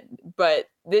 But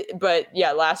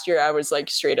yeah, last year I was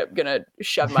straight up gonna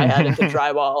shove my head into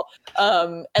drywall.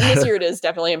 And this year it is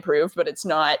definitely improved, but it's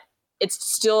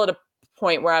still at a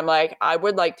point where I'm like, I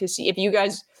would like to see if you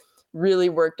guys really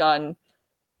worked on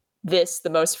the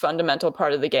most fundamental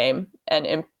part of the game,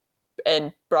 and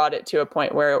brought it to a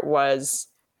point where it was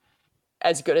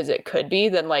as good as it could be,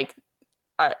 then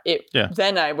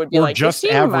then I would be just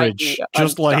average,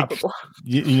 just not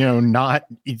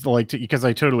because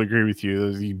I totally agree with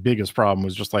you. The biggest problem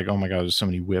was just oh my God, there's so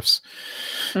many whiffs,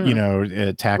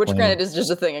 tackling. Which granted is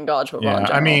just a thing in college football. Yeah,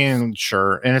 I mean,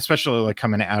 sure. And especially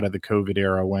coming out of the COVID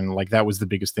era, when that was the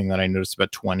biggest thing that I noticed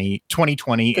about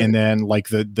 2020, and then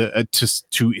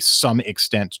to some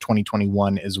extent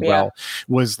 2021 as well,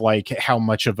 was how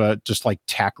much of a just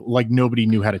tackle, nobody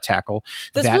knew how to tackle.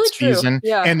 That's that really season. True.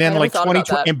 Yeah, and then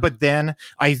 2020. But then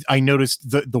I noticed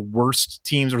the worst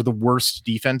teams, or the worst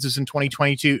defenses in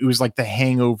 2022. It was the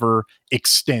hangover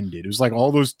extended. It was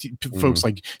all those folks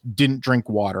didn't drink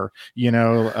water. They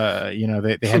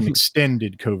had an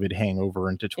extended COVID hangover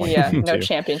into 2022. Yeah, no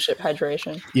championship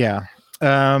hydration. Yeah.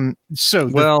 Oh,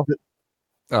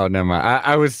 never mind.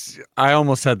 I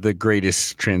almost had the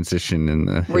greatest transition in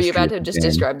the. Were you about to just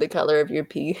describe the color of your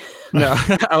pee? No,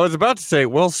 I was about to say.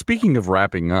 Well, speaking of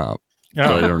wrapping up. So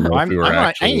I don't know if you were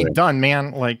I ain't done,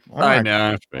 man. I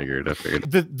know. I figured.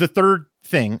 The third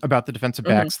thing about the defensive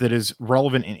backs that is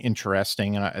relevant and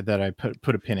interesting, and that I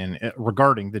put a pin in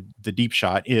regarding the deep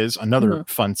shot, is another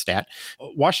fun stat.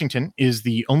 Washington is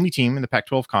the only team in the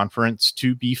Pac-12 conference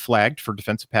to be flagged for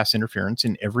defensive pass interference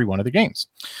in every one of the games,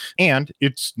 and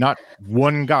it's not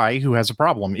one guy who has a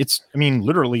problem.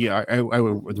 Literally,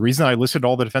 the reason I listed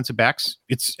all the defensive backs,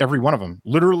 it's every one of them.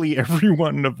 Literally every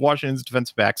one of Washington's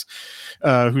defensive backs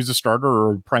who's a starter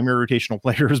or primary rotational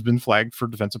player has been flagged for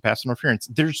defensive pass interference.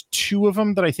 There's two of them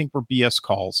that I think were BS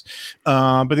calls,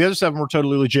 but the other seven were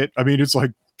totally legit. It's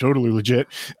totally legit.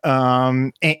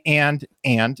 And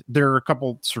there are a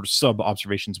couple sort of sub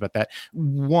observations about that.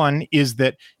 One is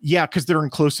that, yeah, because they're in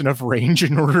close enough range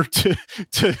in order to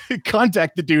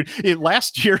contact the dude.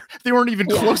 Last year, they weren't even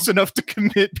close enough to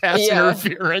commit pass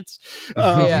interference.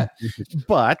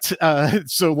 But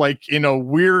so like in a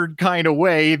weird kind of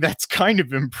way, that's kind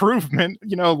of improvement,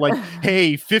 like,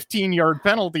 hey, 15-yard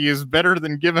penalty is better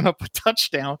than giving up a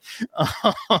touchdown.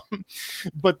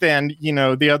 But then,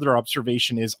 the other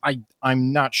observation is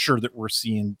I'm not sure that we're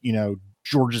seeing,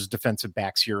 Georgia's defensive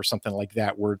backs here or something like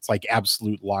that, where it's like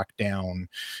absolute lockdown,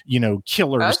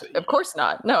 killers. Of course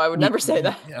not. No, I would never say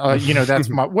that. That's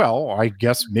I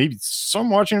guess maybe some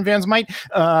Washington fans might.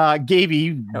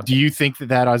 Gabey, do you think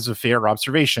that is a fair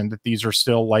observation, that these are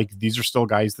still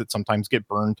guys that sometimes get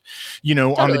burned,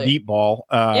 totally. On the deep ball?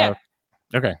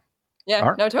 Okay. Yeah,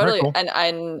 right. No, totally. Right,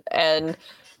 cool. And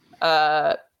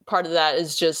part of that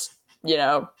is just,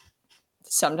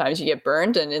 sometimes you get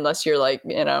burned, and unless you're like,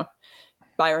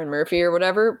 Byron Murphy or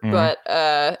whatever, but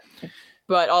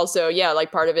also,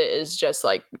 like part of it is just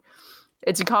like,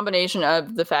 it's a combination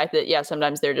of the fact that,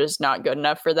 sometimes they're just not good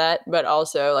enough for that, but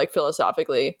also like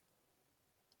philosophically,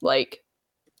 like,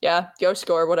 go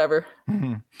score, whatever.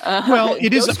 Well,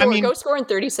 it is. Go score in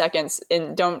 30 seconds,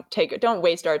 and don't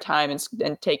waste our time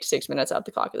and take 6 minutes off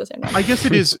the clock at the same time. I guess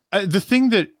it is the thing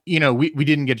that we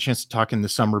didn't get a chance to talk in the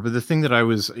summer, but the thing that I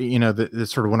was the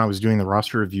sort of when I was doing the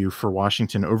roster review for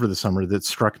Washington over the summer that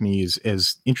struck me as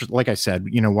interesting. Like I said,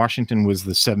 Washington was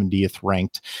the 70th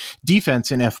ranked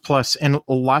defense in F+, and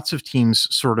lots of teams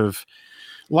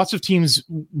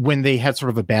when they had sort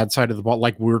of a bad side of the ball,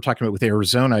 like we were talking about with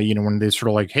Arizona, when they sort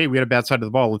of like, hey, we had a bad side of the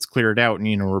ball, let's clear it out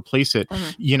and, replace it.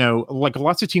 Like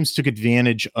lots of teams took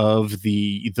advantage of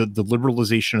the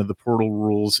liberalization of the portal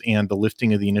rules and the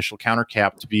lifting of the initial counter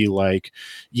cap to be like,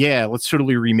 yeah, let's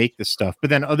totally remake this stuff. But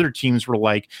then other teams were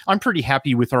like, I'm pretty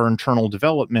happy with our internal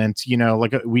development.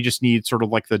 Like we just need sort of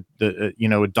like a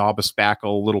daub of spackle,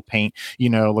 a little paint,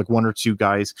 like one or two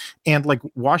guys. And like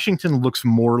Washington looks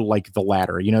more like the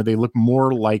latter. They look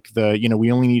more like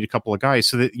we only need a couple of guys,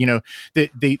 so that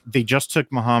they just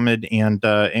took Muhammad and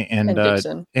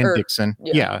Dixon.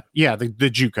 The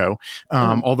JUCO.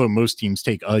 Although most teams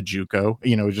take a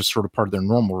JUCO, just sort of part of their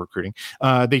normal recruiting.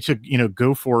 They took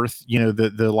Go Forth,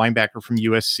 the linebacker from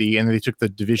USC, and they took the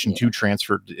Division II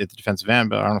transfer at the defensive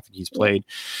end, but I don't think he's played.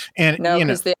 And no,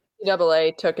 because the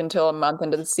NCAA took until a month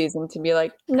into the season to be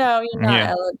like, no, you're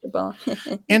not eligible.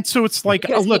 And so it's like,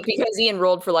 because he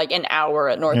enrolled for like an hour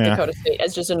at North Dakota State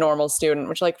as just a normal student,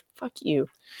 which like, fuck you,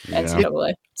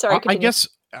 NCAA. Sorry, I guess,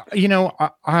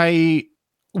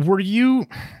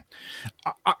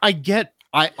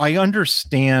 I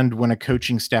understand when a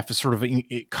coaching staff is sort of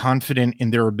confident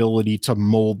in their ability to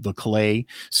mold the clay,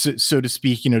 so to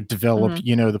speak, develop,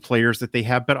 the players that they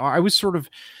have. But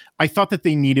I thought that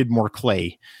they needed more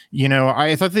clay.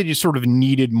 I thought they just sort of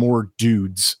needed more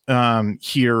dudes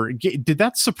here. Did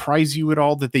that surprise you at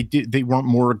all that they weren't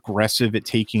more aggressive at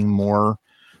taking more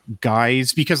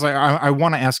guys? Because I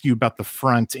want to ask you about the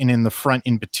front, and in the front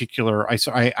in particular,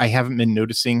 I haven't been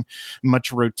noticing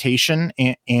much rotation,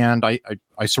 and I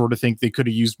sort of think they could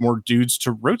have used more dudes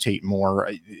to rotate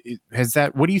more.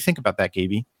 What do you think about that,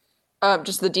 Gabey?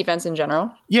 Just the defense in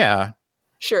general? Yeah.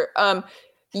 Sure.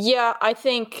 Yeah, I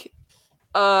think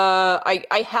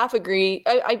I half agree.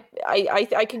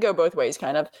 I could go both ways,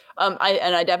 kind of.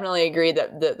 I definitely agree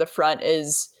that the front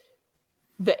is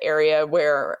the area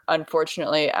where,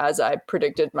 unfortunately, as I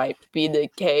predicted might be the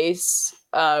case,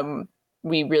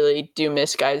 we really do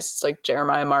miss guys like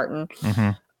Jeremiah Martin.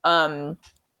 But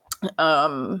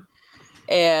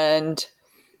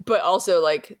also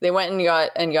like they went and got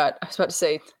I was about to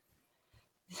say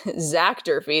Zach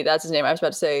Durfee, that's his name. I was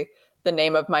about to say the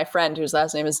name of my friend whose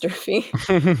last name is Durfee,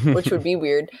 which would be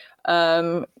weird.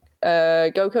 Go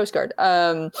Coast Guard.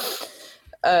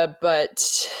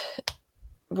 But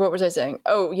what was I saying?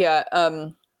 Oh yeah.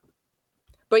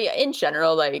 But yeah, in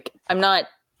general, like I'm not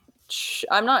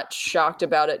shocked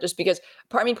about it, just because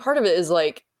part of it is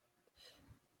like,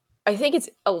 I think it's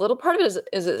a little part of it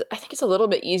is I think it's a little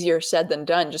bit easier said than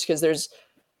done, just because there's,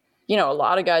 a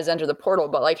lot of guys enter the portal,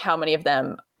 but like how many of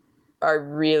them are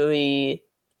really,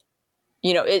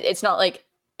 it's not like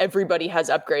everybody has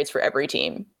upgrades for every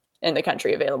team in the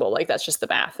country available. Like that's just the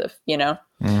math of,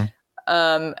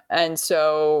 and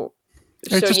so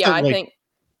yeah, I think.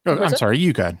 Oh, I'm sorry,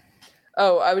 you got.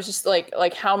 Oh, I was just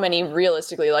like how many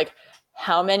realistically, like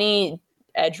how many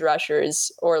edge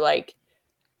rushers or like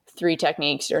three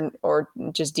techniques or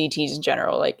just DTs in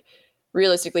general, like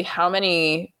realistically, how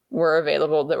many were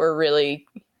available that were really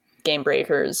game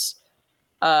breakers?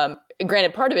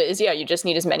 granted, part of it is, you just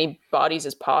need as many bodies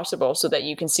as possible so that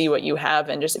you can see what you have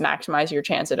and just maximize your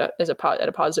chance at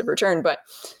a positive return. But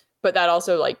that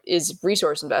also like is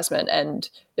resource investment, and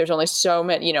there's only so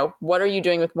many, what are you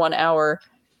doing with 1 hour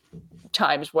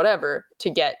times whatever to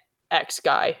get X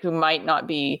guy who might not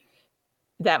be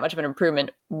that much of an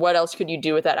improvement? What else could you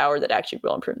do with that hour that actually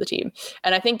will improve the team?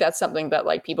 And I think that's something that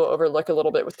like people overlook a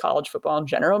little bit with college football in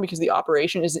general, because the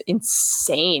operation is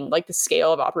insane. Like the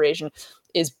scale of operation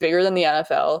is bigger than the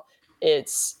NFL.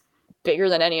 It's bigger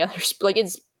than any other, like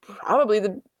it's probably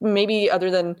maybe other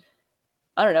than,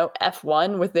 I don't know,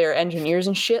 F1 with their engineers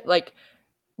and shit. Like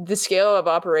the scale of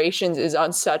operations is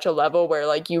on such a level where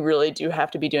like you really do have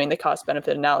to be doing the cost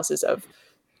benefit analysis of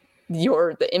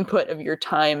the input of your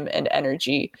time and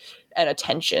energy and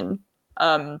attention.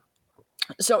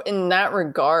 So in that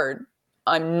regard,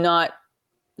 I'm not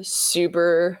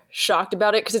super shocked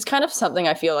about it, because it's kind of something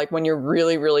I feel like when you're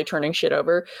really, really turning shit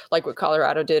over, like what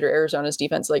Colorado did or Arizona's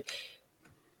defense, like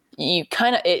you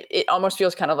kind of, it almost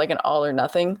feels kind of like an all or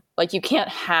nothing. Like you can't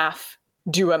half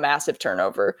do a massive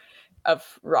turnover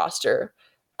of roster.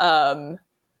 And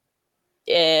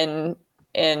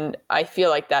I feel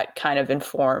like that kind of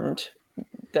informed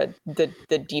the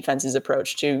defense's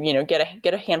approach to,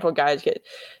 get a handful of guys,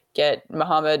 get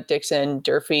Muhammad, Dixon,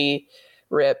 Durfee,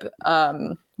 Rip,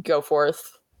 go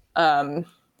forth. And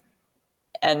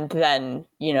then,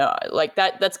 like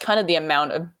that's kind of the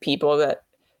amount of people that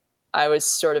I was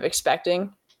sort of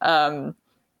expecting,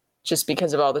 just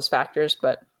because of all those factors.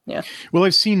 But yeah. Well,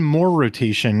 I've seen more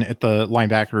rotation at the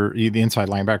inside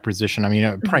linebacker position. I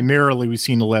mean, primarily we've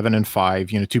seen 11 and 5,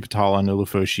 Tupatala and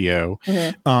Olufosio.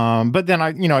 Mm-hmm. But then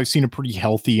I've seen a pretty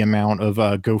healthy amount of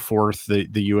Goforth,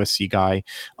 the USC guy,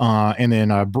 and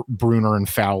then Bruner and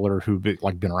Fowler, who've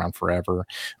been around forever.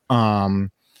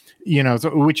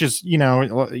 Which is,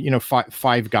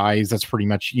 five guys. That's pretty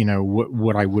much,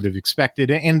 what I would have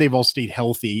expected. And they've all stayed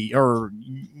healthy, or,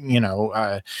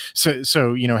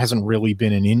 so hasn't really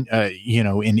been an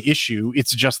issue.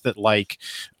 It's just that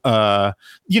I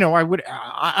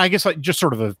guess just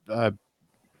sort of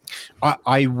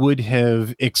I would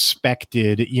have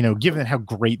expected, given how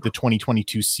great the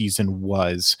 2022 season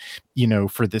was,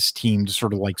 for this team to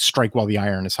sort of strike while the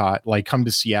iron is hot, come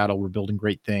to Seattle, we're building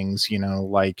great things,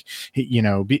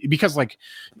 because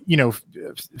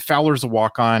Fowler's a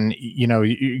walk on,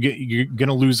 you're going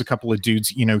to lose a couple of dudes,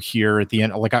 here at the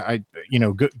end,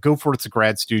 go for it's a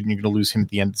grad student, you're going to lose him at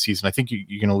the end of the season. I think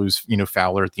you're going to lose,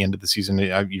 Fowler at the end of the season.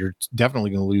 You're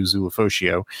definitely going to lose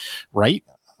Ulufosio, right?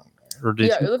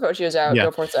 Ulufosio's out. Yeah.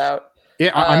 Goforth's out.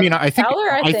 Yeah, I think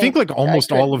Fowler, I think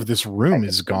almost all of this room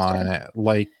is gone.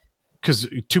 Because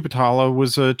Tupatala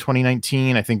was a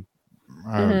 2019. I think.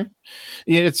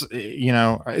 It's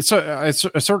it's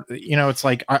a sort of, it's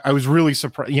like I was really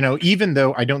surprised. Even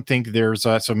though I don't think there's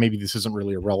so maybe this isn't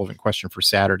really a relevant question for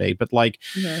Saturday, but I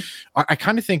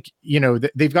kind of think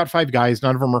they've got 5 guys.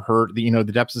 None of them are hurt. The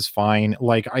depth is fine.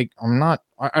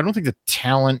 I don't think the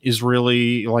talent is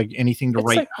really anything to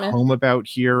write home about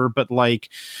here, but I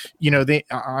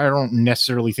don't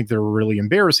necessarily think they're really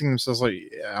embarrassing themselves.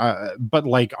 But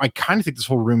I kind of think this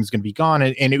whole room is going to be gone.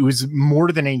 And it was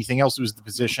more than anything else. It was the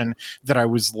position that I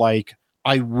was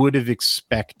I would have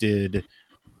expected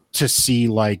to see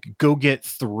go get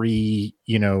 3,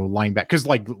 linebacker, because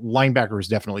linebacker is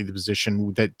definitely the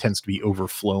position that tends to be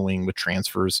overflowing with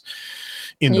transfers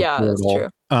in the portal. That's true.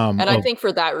 And I think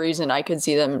for that reason, I could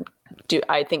see them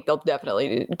I think they'll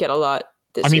definitely get a lot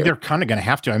this year. They're kind of going to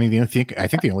have to. I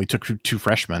think they only took 2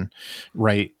 freshmen,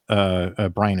 right?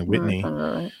 Brian and Whitney.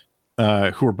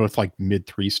 Who are both mid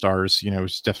 3 stars,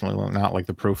 it's definitely not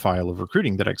the profile of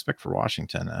recruiting that I expect for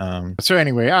Washington. So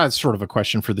anyway, it's sort of a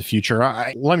question for the future.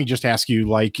 Let me just ask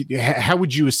you, how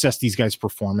would you assess these guys'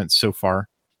 performance so far?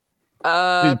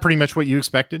 Pretty much what you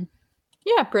expected?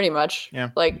 Yeah, pretty much. Yeah.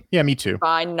 Yeah, me too.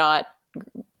 Fine, not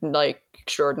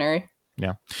extraordinary.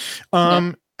 Yeah.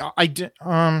 I did.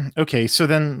 Okay, so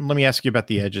then let me ask you about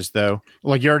the edges, though.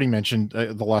 You already mentioned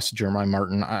the loss of Jeremiah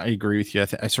Martin. I agree with you.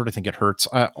 I sort of think it hurts.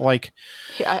 I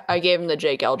gave him the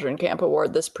Jake Eldrenkamp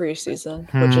Award this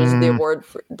preseason, which is the award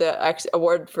for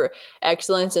award for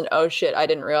excellence. And oh shit, I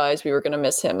didn't realize we were going to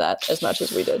miss him that as much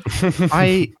as we did.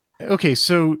 Okay,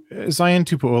 so Zion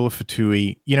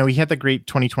Tupuola-Fatui, he had the great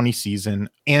 2020 season,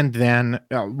 and then,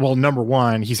 number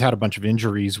one, he's had a bunch of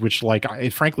injuries, which,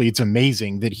 frankly, it's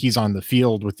amazing that he's on the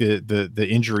field with the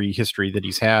injury history that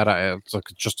he's had. It's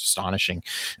just astonishing,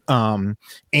 and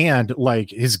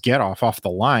his get off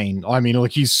the line.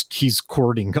 He's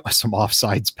courting some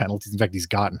offsides penalties. In fact, he's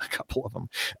gotten a couple of them.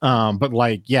 But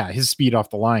his speed off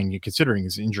the line, considering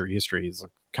his injury history, is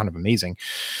kind of amazing.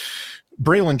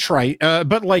 Braylon Trice,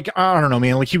 but like I don't know,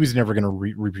 man. Like he was never going to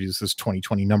reproduce those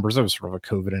 2020 numbers. That was sort of a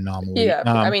COVID anomaly. Yeah,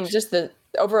 I mean, just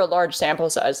over a large sample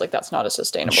size, like that's not a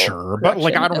sustainable. Sure, but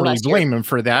like I don't really blame him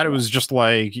for that. It was just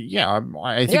like, I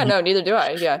think. Yeah, no, neither do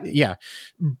I. Yeah.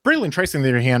 Braylon Trice, on the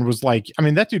other hand, was like, I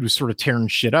mean, that dude was sort of tearing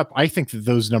shit up. I think that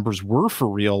those numbers were for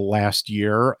real last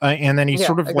year, and then he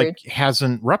sort of agreed. like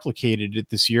hasn't replicated it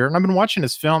this year. And I've been watching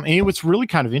his film, and what's really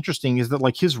kind of interesting is that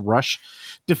like his rush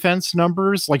defense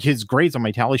numbers, like his grades on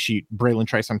my tally sheet, Braylon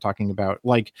Trice I'm talking about,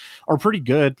 like are pretty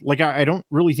good. Like I don't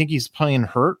really think he's playing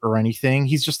hurt or anything.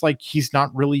 He's just like he's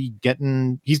not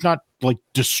like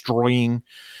destroying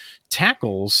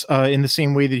tackles in the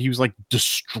same way that he was like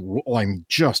destroying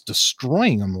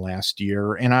them last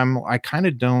year. And I kind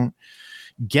of don't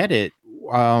get it.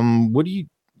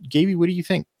 Gabey, what do you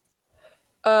think?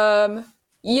 Yeah,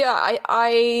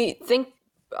 I think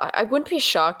I wouldn't be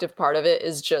shocked if part of it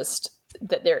is just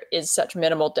that there is such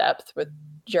minimal depth with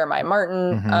Jeremiah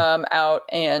Martin out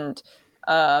and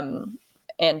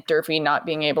Durfee not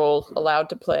being allowed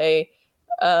to play.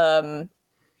 And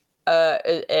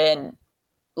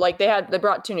like they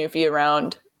brought Tunufi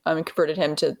around and converted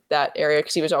him to that area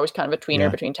because he was always kind of a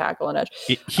tweener between tackle and edge.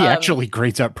 He actually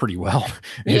grades up pretty well.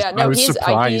 I was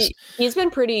surprised. He's been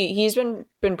pretty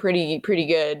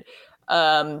good.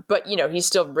 But he's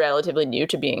still relatively new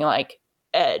to being like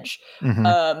edge.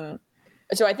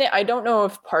 So I don't know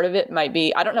if part of it might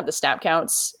be, I don't have the snap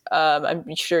counts. I'm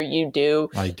sure you do.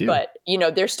 I do. But,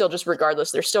 they're still just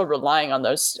regardless, they're still relying on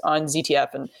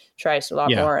ZTF and Trice a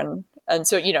lot more. And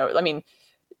so, I mean,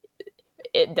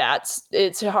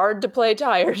 it's hard to play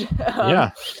tired.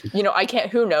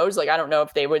 Who knows? Like, I don't know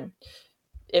if they would,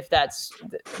 if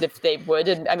they would.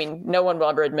 And I mean, no one will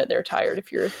ever admit they're tired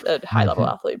if you're a high level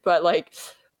athlete, but like,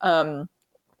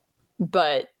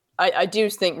 but I do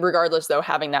think regardless though,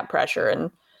 having that pressure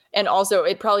and also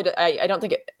it probably, I don't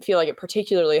feel like it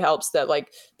particularly helps that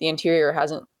like the interior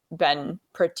hasn't been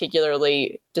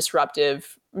particularly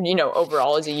disruptive,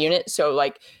 overall as a unit. So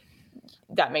like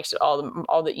that makes it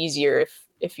all the easier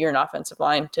if you're an offensive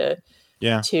line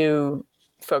to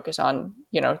focus on,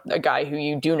 a guy who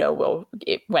you do know will,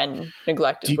 when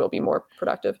neglected, will be more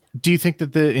productive. Do you think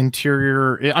that the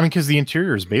interior, I mean, because the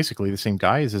interior is basically the same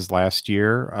guys as last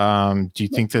year. Do you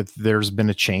think that there's been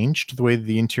a change to the way that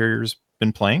the interior's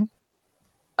been playing?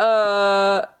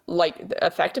 Like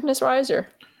effectiveness wise, or?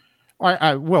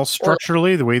 Well,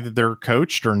 structurally, the way that they're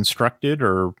coached or instructed,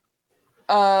 or?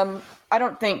 I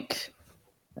don't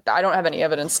have any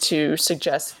evidence to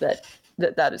suggest that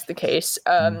is the case.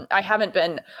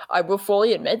 I will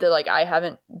fully admit that like I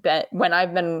haven't been, when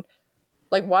I've been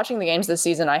like watching the games this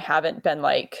season, I haven't been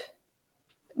like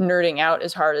nerding out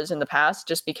as hard as in the past,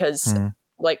 just because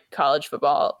like college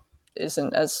football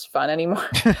isn't as fun anymore.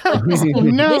 Like,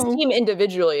 this team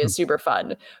individually is super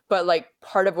fun, but like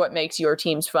part of what makes your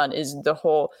teams fun is the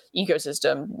whole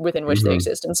ecosystem within which they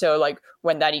exist. And so like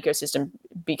when that ecosystem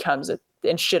becomes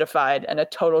shitified and a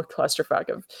total clusterfuck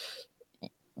of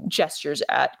gestures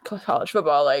at college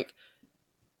football, like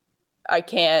I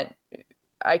can't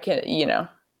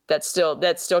that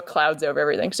still clouds over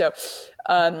everything. So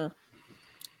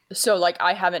like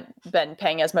I haven't been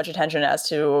paying as much attention as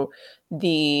to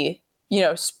the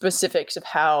specifics of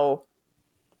how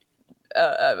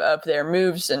of their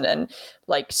moves and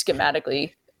like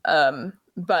schematically,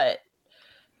 but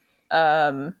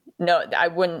no,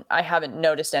 I haven't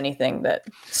noticed anything that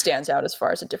stands out as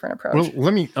far as a different approach.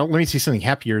 Well, let me see something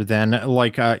happier then.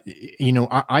 Like, I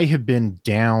have been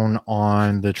down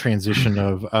on the transition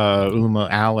of Uma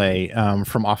Ale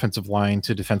from offensive line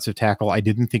to defensive tackle. I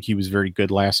didn't think he was very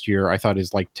good last year. I thought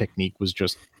his like technique was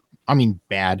just,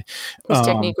 bad. His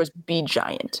technique was be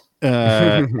giant.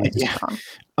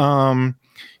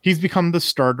 He's become the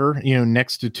starter,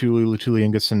 next to Lutuli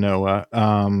and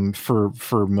Gasanoa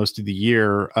for most of the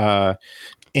year.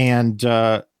 And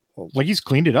like he's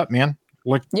cleaned it up, man.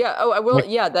 Like, yeah. Oh, I will. Like,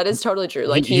 yeah, that is totally true.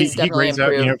 Like he's definitely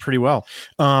improved out, pretty well.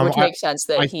 Which makes sense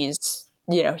that he's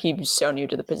so new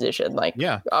to the position. Like,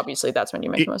 obviously that's when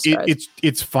you make the most strides.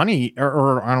 It's funny,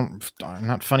 or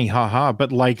not funny, haha.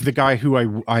 But like the guy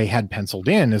who I had penciled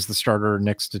in as the starter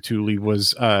next to Tuli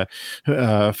was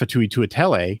Fatui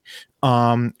Tuatele.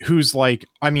 Who's like,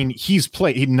 he's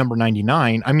played number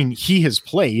 99. He has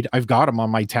played. I've got him on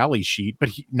my tally sheet, but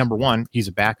number one, he's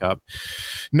a backup.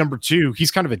 Number two, he's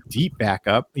kind of a deep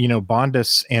backup,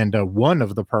 Bondus and one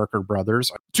of the Parker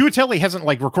brothers. Tuatele hasn't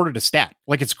like recorded a stat.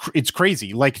 Like it's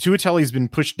crazy. Like Tuatele's been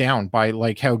pushed down by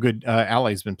like how good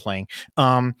Ale's been playing.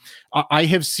 I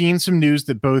have seen some news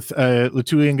that both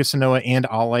Lutuli and Gasanoa and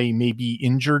Ale may be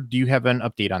injured. Do you have an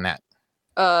update on that?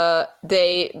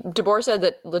 DeBoer said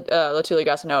that Latuli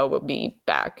Gasanoa will be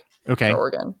back Okay. for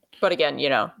Oregon, but again,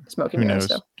 smoke and Who mirrors.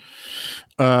 knows?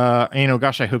 So.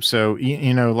 Gosh, I hope so.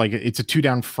 Like it's a 2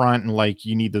 down front, and like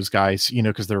you need those guys,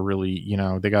 because they're really,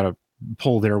 they got to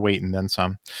pull their weight and then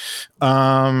some.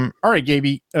 All right,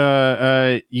 Gabey,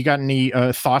 you got any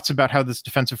thoughts about how this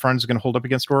defensive front is going to hold up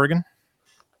against Oregon?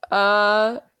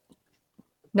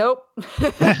 Nope.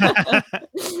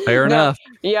 Fair enough.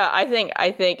 Yeah, I think.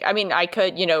 I mean, I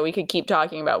could. We could keep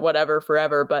talking about whatever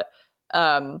forever, but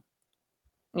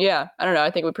yeah, I don't know.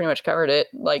 I think we pretty much covered it.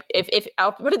 Like, if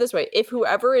I'll put it this way: if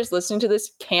whoever is listening to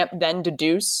this can't then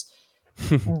deduce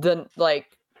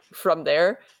from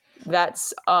there,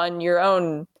 that's on your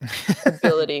own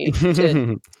ability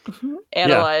to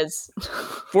analyze. Yeah.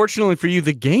 Fortunately for you,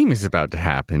 the game is about to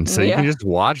happen, so you can just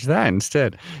watch that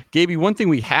instead. Gabey, one thing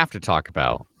we have to talk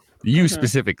about, you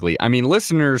specifically. I mean,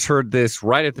 listeners heard this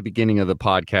right at the beginning of the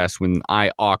podcast when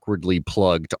I awkwardly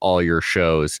plugged all your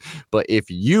shows. But if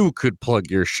you could plug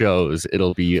your shows,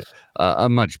 it'll be a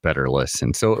much better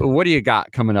listen. So what do you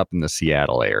got coming up in the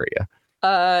Seattle area?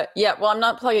 Yeah, well, I'm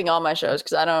not plugging all my shows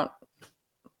because I don't.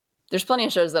 There's plenty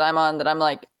of shows that I'm on that I'm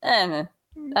like, I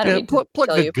don't need to plug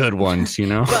tell the you. good ones,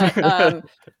 But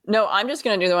no, I'm just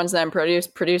gonna do the ones that I'm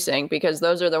producing because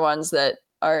those are the ones that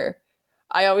are.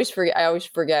 I always forget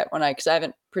because I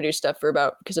haven't produced stuff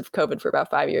because of COVID for about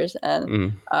 5 years,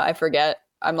 and I forget.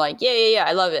 I'm like, yeah,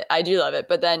 I love it. I do love it,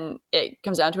 but then it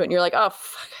comes down to it, and you're like, oh,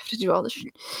 fuck, I have to do all this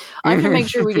shit. I have to make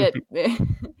sure we get. Yeah.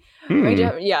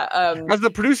 As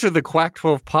the producer of the Quack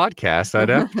 12 podcast, I'd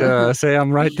have to say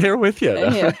I'm right there with you.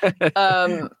 Yeah.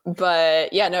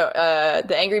 But yeah, no.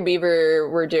 The Angry Beaver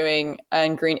we're doing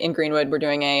in Greenwood. We're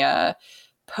doing a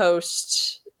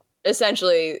post.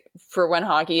 Essentially, for when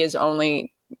hockey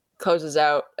only closes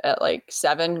out at like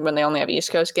 7 when they only have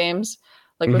East Coast games.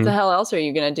 Like, what the hell else are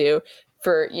you gonna do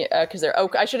for? Because they're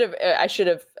I should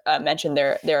have mentioned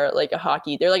they're like a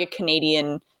hockey. They're like a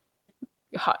Canadian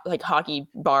hockey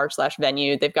bar /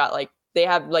 venue. They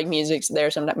have like music there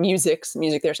sometimes.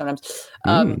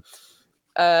 And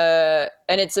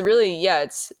it's a really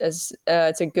it's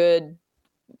a good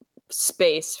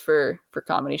space for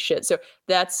comedy shit. So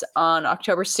that's on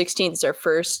October 16th. It's our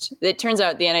first. It turns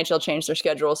out the NHL changed their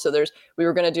schedule, so we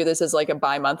were going to do this as like a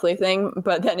bi-monthly thing,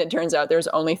 but then it turns out there's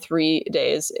only 3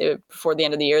 days before the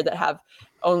end of the year that have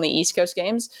only East Coast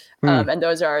games, and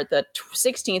those are the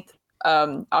 16th,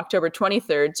 October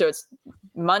 23rd. So it's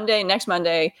next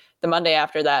Monday, the Monday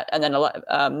after that, and then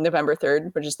November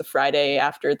 3rd, which is the Friday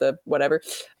after the whatever.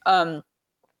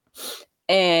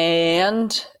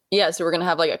 And yeah, so we're gonna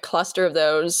have like a cluster of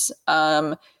those.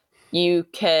 Tickets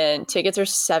are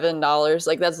 $7.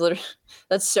 Like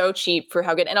that's so cheap for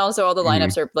how good. And also all the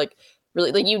lineups are like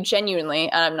really, like, you genuinely,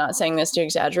 and I'm not saying this to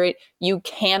exaggerate, you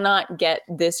cannot get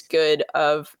this good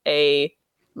of a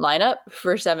lineup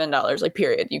for $7. Like,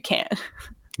 period. You can't.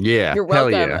 Yeah, you're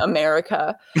welcome, yeah.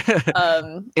 America.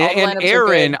 And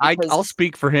Aaron, I'll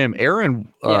speak for him.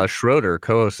 Aaron Schroeder,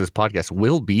 co-host this podcast,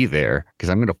 will be there because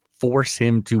I'm going to force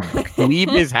him to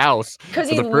leave his house for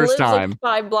the first time.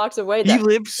 Like 5 blocks away. He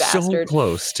lives so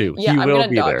close too. Yeah, he will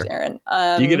be dox there.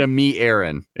 Aaron. You get to meet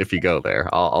Aaron if you go there.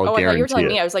 I'll guarantee I thought you were telling it.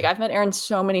 me. I was like, I've met Aaron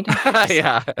so many times.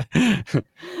 Yeah,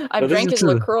 I've drank his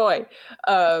LaCroix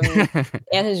and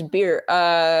his beer.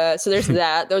 So there's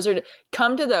that.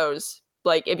 Come to those.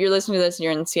 Like, if you're listening to this and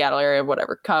you're in the Seattle area,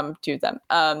 whatever, come to them.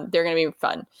 They're going to be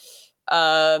fun.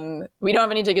 We don't have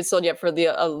any tickets sold yet for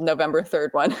the November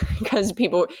 3rd one because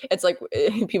people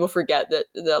forget that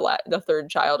the third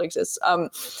child exists.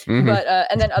 But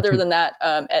and then other than that,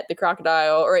 at the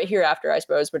Crocodile, or Hereafter, I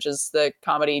suppose, which is the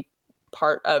comedy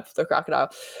part of the Crocodile,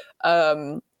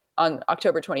 on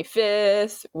October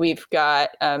 25th, we've got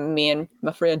me and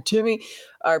my friend Timmy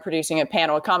are producing a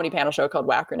comedy panel show called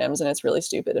Wackronyms, and it's really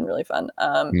stupid and really fun.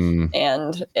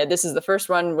 And this is the first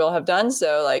one we'll have done,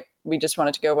 so like we just want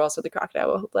it to go well, so the Crocodile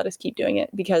will let us keep doing it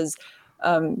because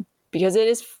it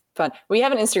is fun. We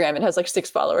have an Instagram; it has like 6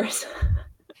 followers.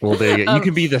 Well, there you go. You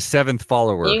can be the 7th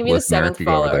follower. You can be the 7th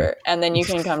follower, and then you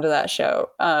can come to that show.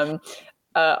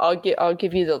 I'll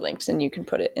give you the links, and you can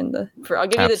put it in I'll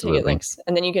give you the ticket links,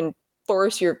 and then you can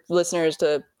force your listeners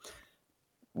to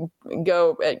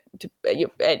go at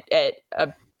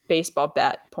a baseball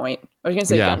bat point. I was gonna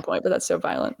say gun point, but that's so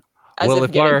violent.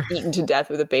 If getting eaten to death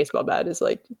with a baseball bat is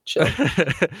like chill.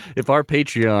 If our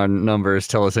Patreon numbers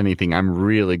tell us anything, I'm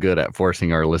really good at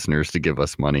forcing our listeners to give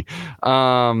us money.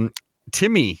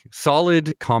 Timmy,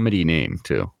 solid comedy name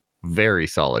too. Very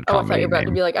solid comedy. I thought you were about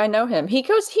to be like, I know him. He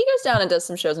goes down and does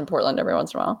some shows in Portland every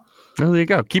once in a while. Oh, there you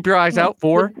go. Keep your eyes out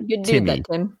for good Timmy. dude,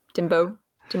 that Timbo.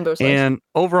 Timbo Slice. And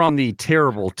over on the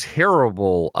terrible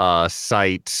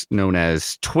site known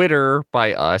as Twitter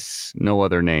by us, no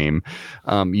other name,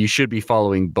 you should be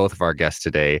following both of our guests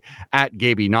today at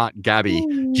Gabey, not Gabby,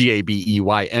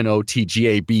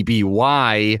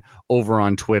 GABEYNOTGABBY over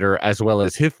on Twitter, as well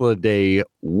as Hythloday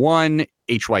 1,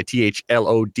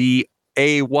 HYTHLODAY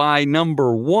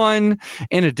number 1,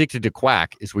 and Addicted to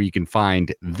Quack is where you can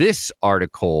find this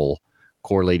article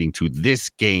correlating to this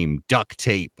game, Duct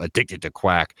Tape, Addicted to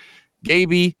Quack.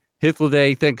 Gabey,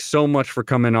 Hythloday, thanks so much for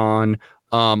coming on.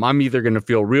 I'm either going to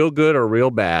feel real good or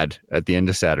real bad at the end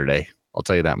of Saturday. I'll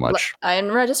tell you that much. I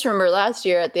just remember last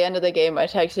year at the end of the game, I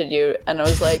texted you and I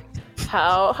was like,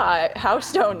 how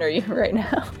stoned are you right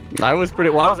now? I was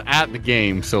at the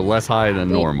game, so less high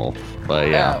than normal. But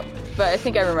yeah. But I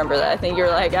think I remember that. I think you were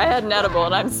like, I had an edible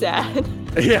and I'm sad.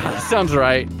 Yeah, sounds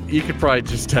right. You could probably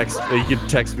just text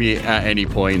me at any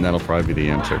point, and that'll probably be the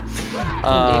answer.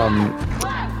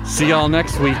 See y'all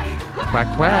next week.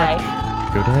 Quack, quack.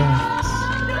 Bye. Good day.